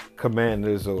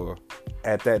Commanders, or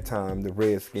at that time, the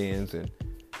Redskins, and,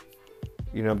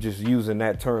 I'm just using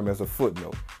that term as a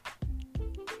footnote.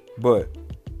 But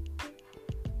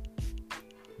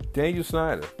Daniel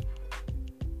Snyder,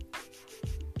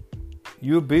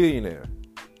 you're a billionaire,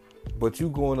 but you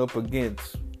going up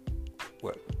against,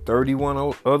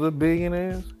 31 other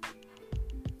billionaires?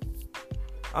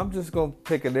 I'm just going to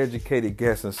take an educated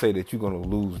guess and say that you're going to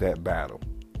lose that battle.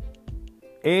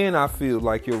 And I feel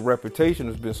like your reputation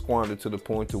has been squandered to the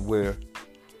point to where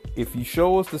if you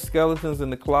show us the skeletons in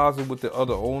the closet with the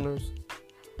other owners,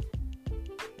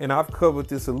 and I've covered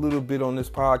this a little bit on this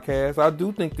podcast, I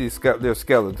do think there's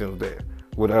skeletons there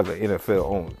with other NFL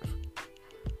owners.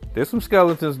 There's some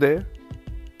skeletons there.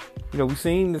 We've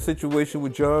seen the situation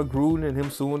with John Gruden and him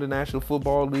suing the National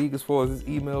Football League as far as his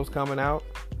emails coming out.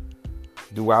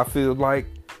 Do I feel like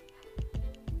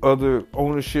other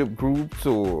ownership groups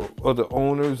or other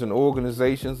owners and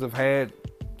organizations have had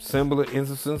similar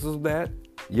instances of that?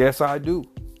 Yes, I do.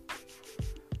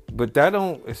 But that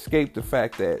don't escape the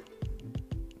fact that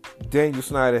Daniel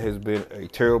Snyder has been a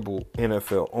terrible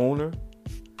NFL owner.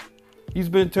 He's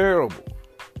been terrible.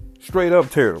 Straight up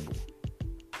terrible.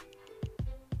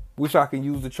 Wish I could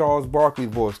use the Charles Barkley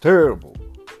voice. Terrible.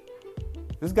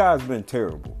 This guy's been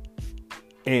terrible.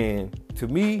 And to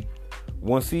me,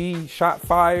 once he shot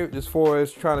fired as far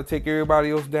as trying to take everybody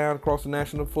else down across the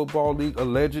National Football League,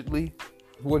 allegedly,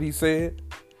 what he said,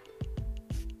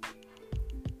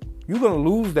 you're going to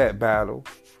lose that battle.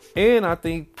 And I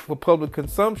think for public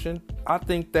consumption, I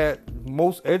think that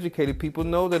most educated people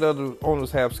know that other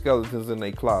owners have skeletons in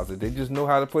their closet. They just know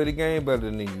how to play the game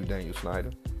better than you, Daniel Snyder.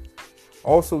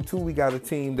 Also, too, we got a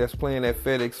team that's playing at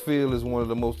FedEx Field as one of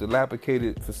the most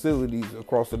dilapidated facilities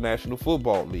across the National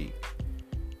Football League.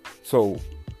 So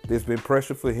there's been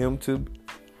pressure for him to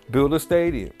build a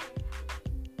stadium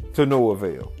to no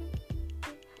avail.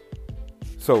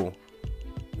 So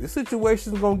this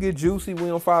situation is going to get juicy. We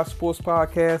on Fox Sports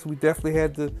Podcast. We definitely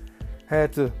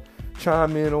had to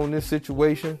chime in on this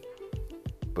situation.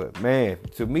 But man,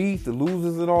 to me, the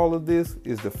losers in all of this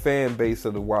is the fan base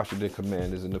of the Washington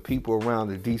Commanders and the people around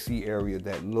the DC area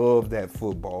that love that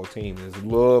football team and has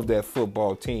loved that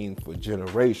football team for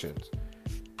generations.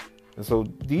 And so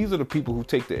these are the people who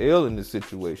take the L in this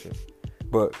situation.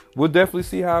 But we'll definitely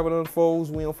see how it unfolds.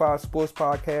 We on 5 Sports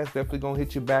Podcast. Definitely going to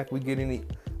hit you back. We get any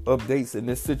updates in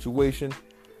this situation.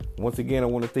 Once again, I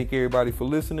want to thank everybody for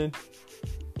listening.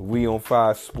 We on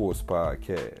 5 Sports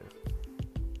Podcast.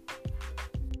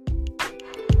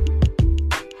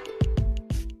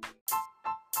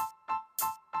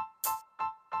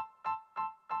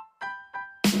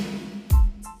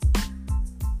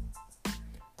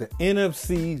 The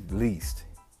NFC least.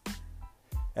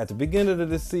 At the beginning of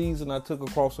this season, I took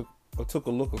a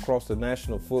look across the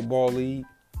National Football League,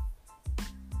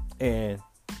 and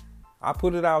I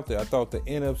put it out there. I thought the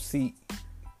NFC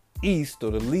East, or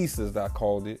the least as I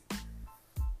called it,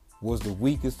 was the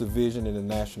weakest division in the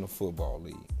National Football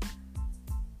League.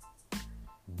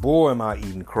 Boy, am I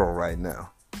eating crow right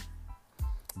now.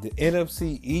 The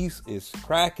NFC East is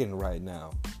cracking right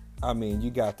now. I mean, you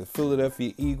got the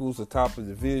Philadelphia Eagles atop the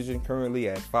division, currently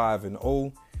at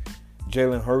 5-0.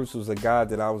 Jalen Hurts was a guy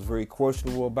that I was very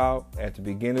questionable about at the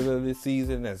beginning of this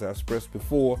season. As I expressed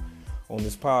before on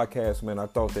this podcast, man, I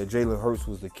thought that Jalen Hurts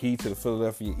was the key to the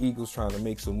Philadelphia Eagles trying to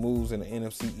make some moves in the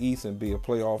NFC East and be a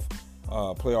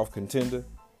playoff contender.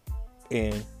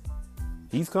 And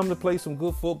he's come to play some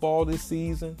good football this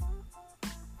season.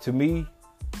 To me,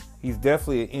 he's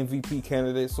definitely an MVP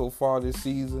candidate so far this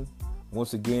season.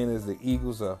 Once again, as the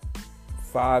Eagles are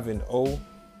 5-0,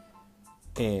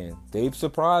 and they've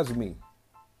surprised me.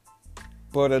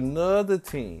 But another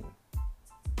team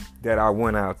that I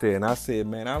went out there and I said,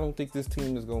 man, I don't think this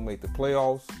team is going to make the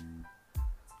playoffs.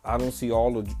 I don't see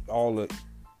all the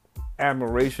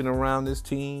admiration around this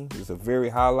team. It's a very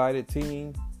highlighted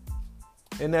team,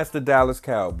 and that's the Dallas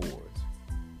Cowboys.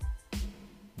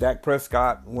 Dak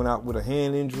Prescott went out with a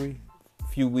hand injury a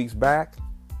few weeks back.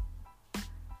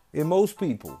 And most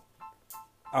people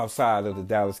outside of the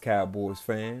Dallas Cowboys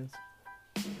fans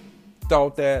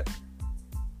thought that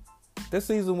this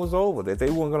season was over, that they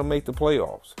weren't going to make the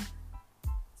playoffs.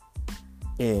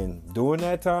 And during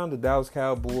that time, the Dallas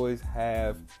Cowboys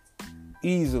have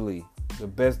easily the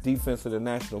best defense of the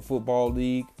National Football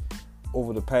League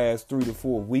over the past 3 to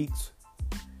 4 weeks.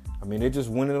 I mean, they're just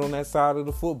winning on that side of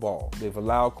the football. They've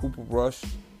allowed Cooper Rush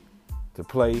to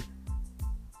play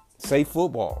safe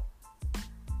football.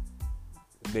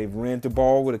 They've ran the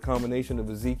ball with a combination of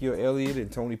Ezekiel Elliott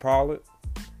and Tony Pollard.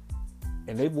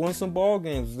 And they've won some ball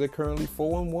games. They're currently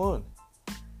 4-1.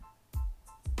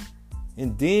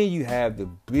 And then you have the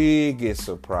biggest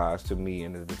surprise to me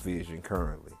in the division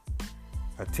currently.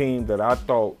 A team that I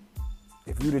thought,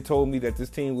 if you'd have told me that this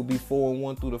team would be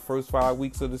 4-1 through the first 5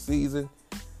 weeks of the season,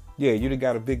 yeah, you'd have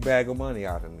got a big bag of money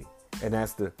out of me. And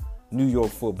that's the New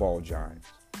York Football Giants.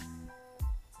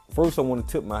 First, I want to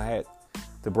tip my hat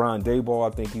to Brian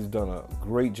Daboll. I think he's done a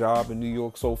great job in New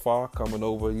York so far. Coming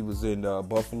over, he was in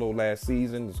Buffalo last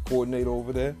season as coordinator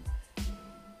over there.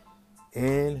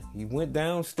 And he went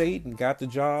downstate and got the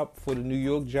job for the New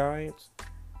York Giants.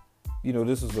 You know,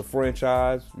 this is a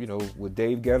franchise, you know, with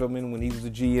Dave Gettleman when he was the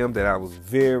GM that I was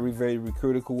very, very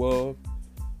critical of.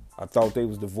 I thought they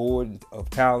was devoid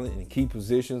of talent in key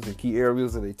positions and key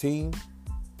areas of their team.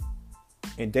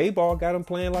 And Daboll got them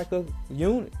playing like a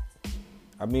unit.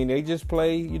 I mean, they just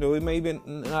play, you know, it may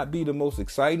not be the most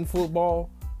exciting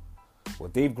football,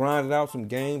 but they've grinded out some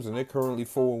games, and they're currently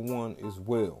 4-1 as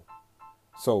well.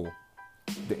 So,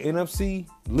 the NFC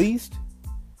least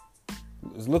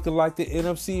is looking like the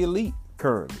NFC elite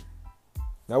currently.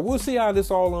 Now, we'll see how this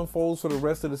all unfolds for the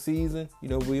rest of the season. You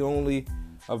know, we only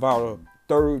about a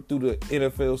third through the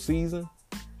NFL season.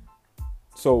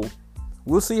 So,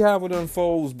 we'll see how it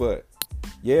unfolds, but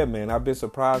yeah, man, I've been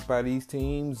surprised by these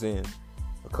teams, and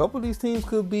a couple of these teams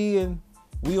could be in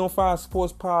We on 5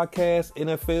 Sports Podcast,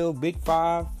 NFL, Big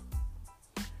 5,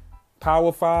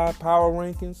 Power 5, Power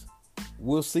Rankings.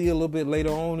 We'll see a little bit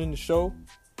later on in the show.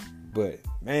 But,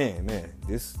 man,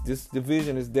 this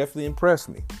division has definitely impressed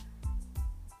me.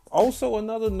 Also,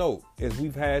 another note, as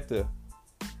we've had the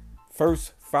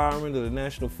first firing of the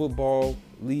National Football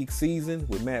League season,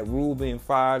 with Matt Rule being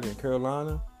fired in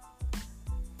Carolina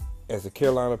as the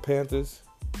Carolina Panthers.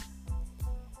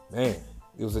 Man,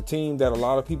 it was a team that a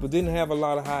lot of people didn't have a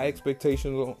lot of high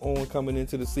expectations on coming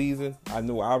into the season. I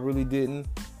know I really didn't.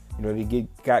 You know, they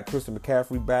got Christian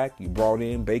McCaffrey back. You brought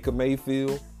in Baker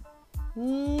Mayfield.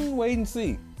 Wait and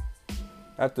see.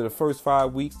 After the first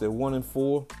 5 weeks, they're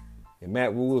 1-4, and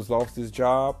Matt Rule has lost his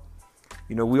job.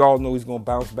 You know, we all know he's going to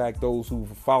bounce back those who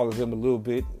followed him a little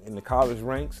bit in the college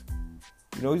ranks.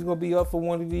 he's going to be up for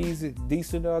one of these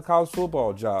decent college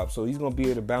football jobs. So he's going to be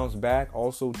able to bounce back.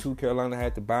 Also, too, Carolina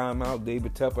had to buy him out.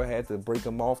 David Tepper had to break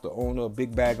him off, the owner, a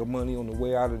big bag of money on the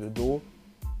way out of the door.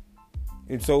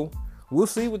 And so we'll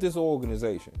see with this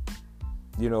organization.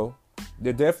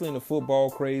 They're definitely in the football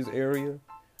craze area.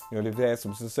 They've had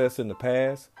some success in the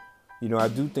past. I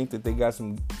do think that they got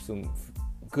some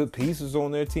good pieces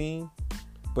on their team,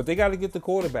 but they got to get the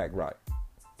quarterback right.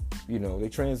 They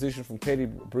transitioned from Teddy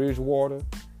Bridgewater.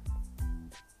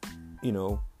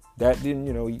 That didn't,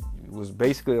 he was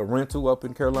basically a rental up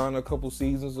in Carolina a couple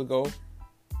seasons ago.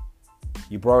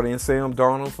 You brought in Sam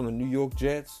Darnold from the New York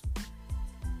Jets.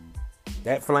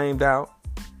 That flamed out.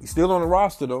 He's still on the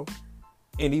roster, though.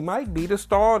 And he might be the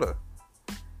starter,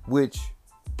 which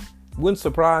wouldn't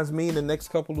surprise me in the next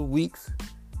couple of weeks.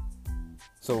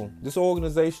 So this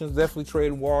organization is definitely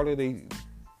treading water. They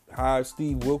hired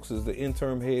Steve Wilks as the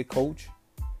interim head coach,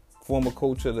 former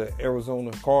coach of the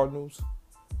Arizona Cardinals.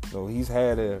 So he's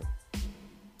had a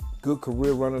good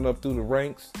career running up through the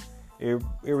ranks.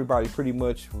 Everybody pretty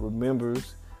much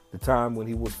remembers the time when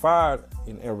he was fired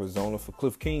in Arizona for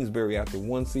Cliff Kingsbury after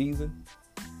one season.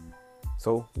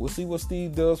 So we'll see what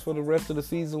Steve does for the rest of the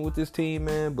season with this team,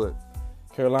 man. But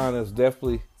Carolina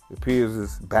definitely appears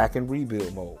as back in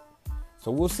rebuild mode. So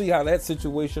we'll see how that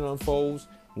situation unfolds.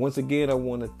 Once again, I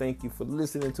want to thank you for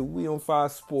listening to We on Fire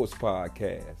Sports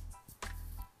Podcast.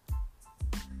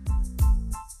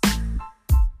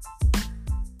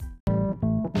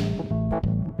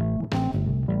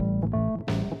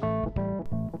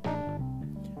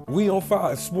 We on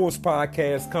Fire Sports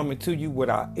Podcast coming to you with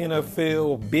our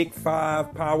NFL Big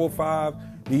Five, Power Five.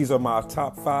 These are my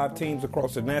top 5 teams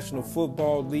across the National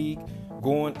Football League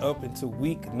going up into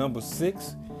week number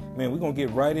 6. Man, we're going to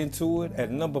get right into it.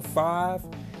 At number 5,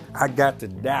 I got the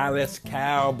Dallas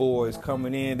Cowboys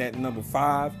coming in at number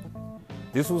 5.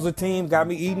 This was a team got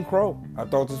me eating crow. I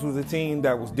thought this was a team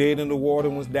that was dead in the water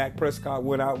once Dak Prescott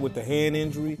went out with the hand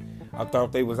injury. I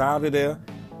thought they was out of there.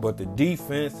 But the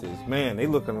defense is, man, they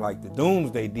looking like the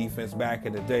doomsday defense back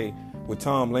in the day with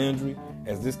Tom Landry.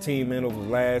 As this team, man, over the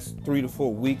last 3 to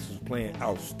 4 weeks was playing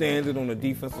outstanding on the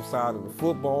defensive side of the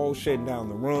football, shutting down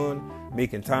the run,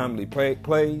 making timely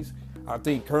plays. I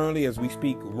think currently, as we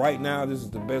speak right now, this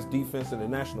is the best defense in the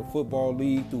National Football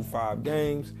League through 5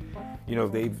 games.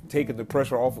 They've taken the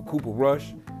pressure off of Cooper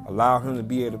Rush, allow him to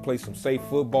be able to play some safe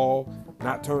football,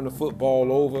 not turn the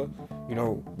football over,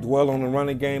 dwell on the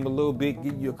running game a little bit,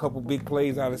 get you a couple big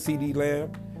plays out of CeeDee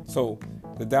Lamb. So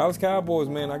the Dallas Cowboys,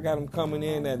 man, I got them coming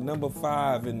in at number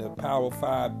 5 in the Power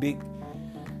 5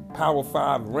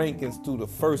 rankings through the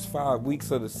first 5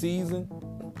 weeks of the season.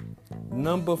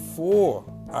 Number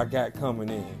 4, I got coming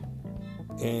in.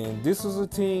 And this is a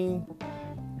team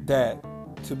that,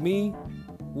 to me,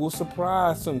 will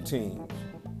surprise some teams.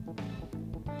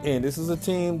 And this is a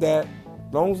team that,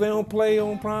 as long as they don't play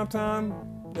on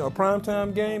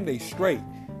primetime game, they straight.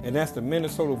 And that's the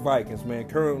Minnesota Vikings, man.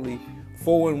 Currently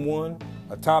 4-1,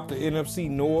 atop the NFC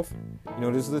North.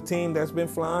 This is a team that's been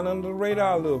flying under the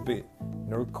radar a little bit.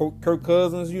 Kirk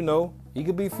Cousins, he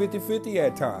could be 50-50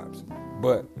 at times.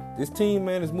 But this team,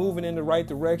 man, is moving in the right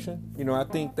direction. I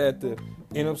think that the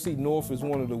NFC North is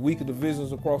one of the weaker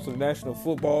divisions across the National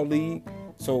Football League.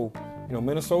 So,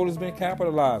 Minnesota's been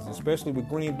capitalizing, especially with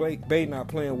Green Bay not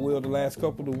playing well the last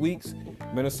couple of weeks.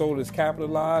 Minnesota's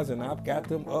capitalized, and I've got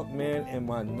them up, man, in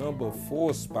my number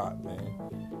 4 spot,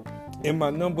 man. In my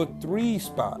number 3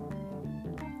 spot,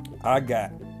 I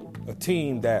got a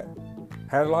team that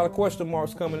had a lot of question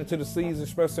marks coming into the season,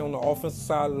 especially on the offensive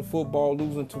side of the football,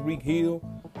 losing Tyreek Hill.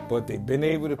 But they've been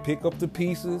able to pick up the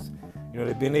pieces.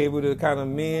 They've been able to kind of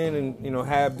mend and,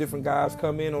 have different guys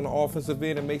come in on the offensive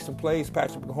end and make some plays.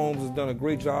 Patrick Mahomes has done a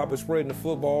great job of spreading the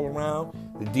football around.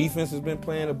 The defense has been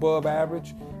playing above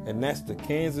average, and that's the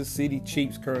Kansas City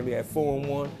Chiefs currently at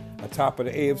 4-1, atop of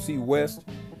the AFC West.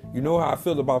 You know how I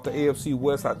feel about the AFC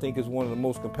West. I think it's one of the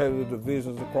most competitive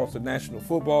divisions across the National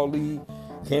Football League.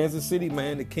 Kansas City,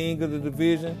 man, the king of the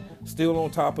division, still on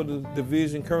top of the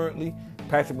division currently.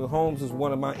 Patrick Mahomes is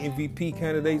one of my MVP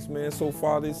candidates, man, so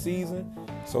far this season.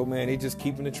 So, man, they just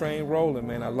keeping the train rolling,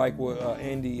 man. I like what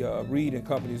Andy Reid and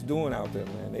company is doing out there,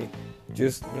 man. They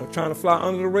just trying to fly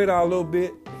under the radar a little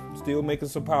bit, still making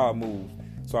some power moves.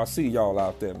 So I see y'all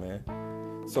out there, man.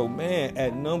 So, man,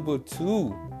 at number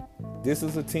 2, this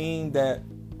is a team that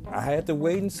I had to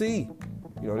wait and see.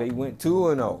 They went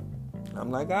 2-0.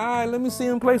 I'm like, all right, let me see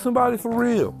them play somebody for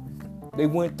real. They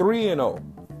went 3-0.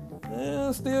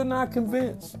 Still not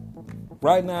convinced.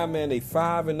 Right now, man, they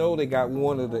 5-0. They got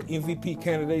one of the MVP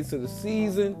candidates of the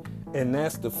season, and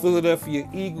that's the Philadelphia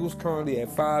Eagles, currently at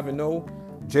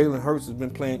 5-0. Jalen Hurts has been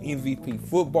playing MVP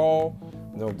football.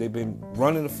 they've been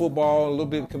running the football, a little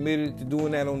bit committed to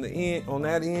doing that on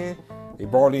that end. They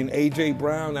brought in A.J.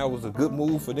 Brown. That was a good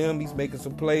move for them. He's making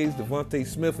some plays. Devontae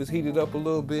Smith is heated up a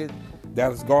little bit.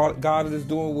 Dallas Goedert is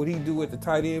doing what he do at the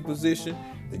tight end position.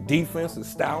 The defense is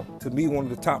stout. To me, one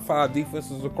of the top 5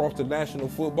 defenses across the National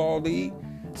Football League.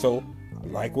 So I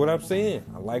like what I'm seeing.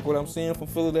 I like what I'm seeing from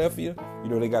Philadelphia.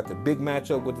 They got the big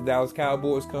matchup with the Dallas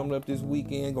Cowboys coming up this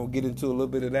weekend. Gonna get into a little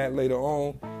bit of that later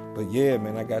on. But yeah,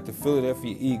 man, I got the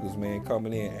Philadelphia Eagles, man,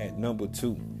 coming in at number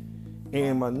 2.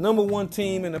 And my number 1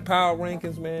 team in the power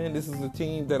rankings, man, this is a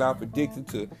team that I predicted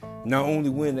to not only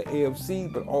win the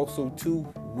AFC, but also to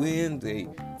win the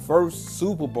first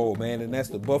Super Bowl, man, and that's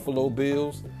the Buffalo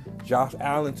Bills. Josh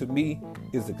Allen, to me,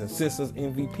 is the consensus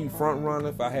MVP frontrunner.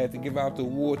 If I had to give out the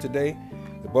award today,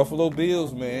 the Buffalo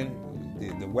Bills, man,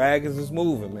 the wagons is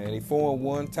moving, man. They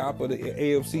 4-1, top of the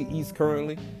AFC East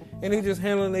currently, and they just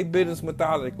handling their business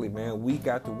methodically, man, week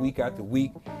after week after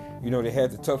week. They had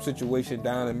the tough situation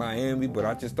down in Miami, but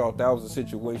I just thought that was a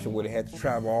situation where they had to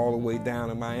travel all the way down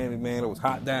to Miami, man. It was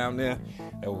hot down there.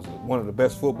 That was one of the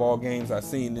best football games I've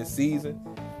seen this season.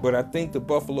 But I think the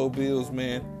Buffalo Bills,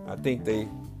 man, I ain't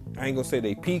going to say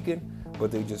they peaking,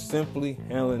 but they just simply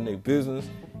handling their business.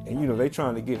 And, they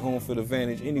trying to get home field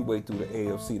advantage anyway through the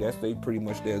AFC. That's pretty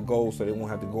much their goal, so they won't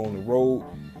have to go on the road.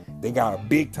 They got a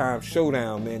big-time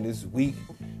showdown, man, this week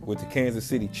with the Kansas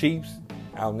City Chiefs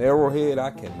out in Arrowhead.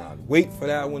 I cannot wait for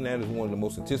that one. That is one of the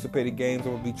most anticipated games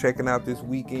I'm going to be checking out this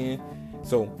weekend.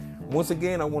 So, once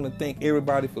again, I want to thank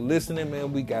everybody for listening,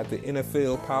 man. We got the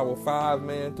NFL Power 5,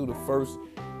 man, through the first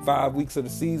 5 weeks of the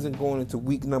season, going into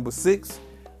week number 6.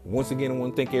 Once again, I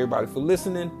want to thank everybody for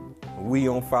listening. We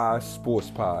on 5 Sports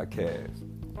Podcast.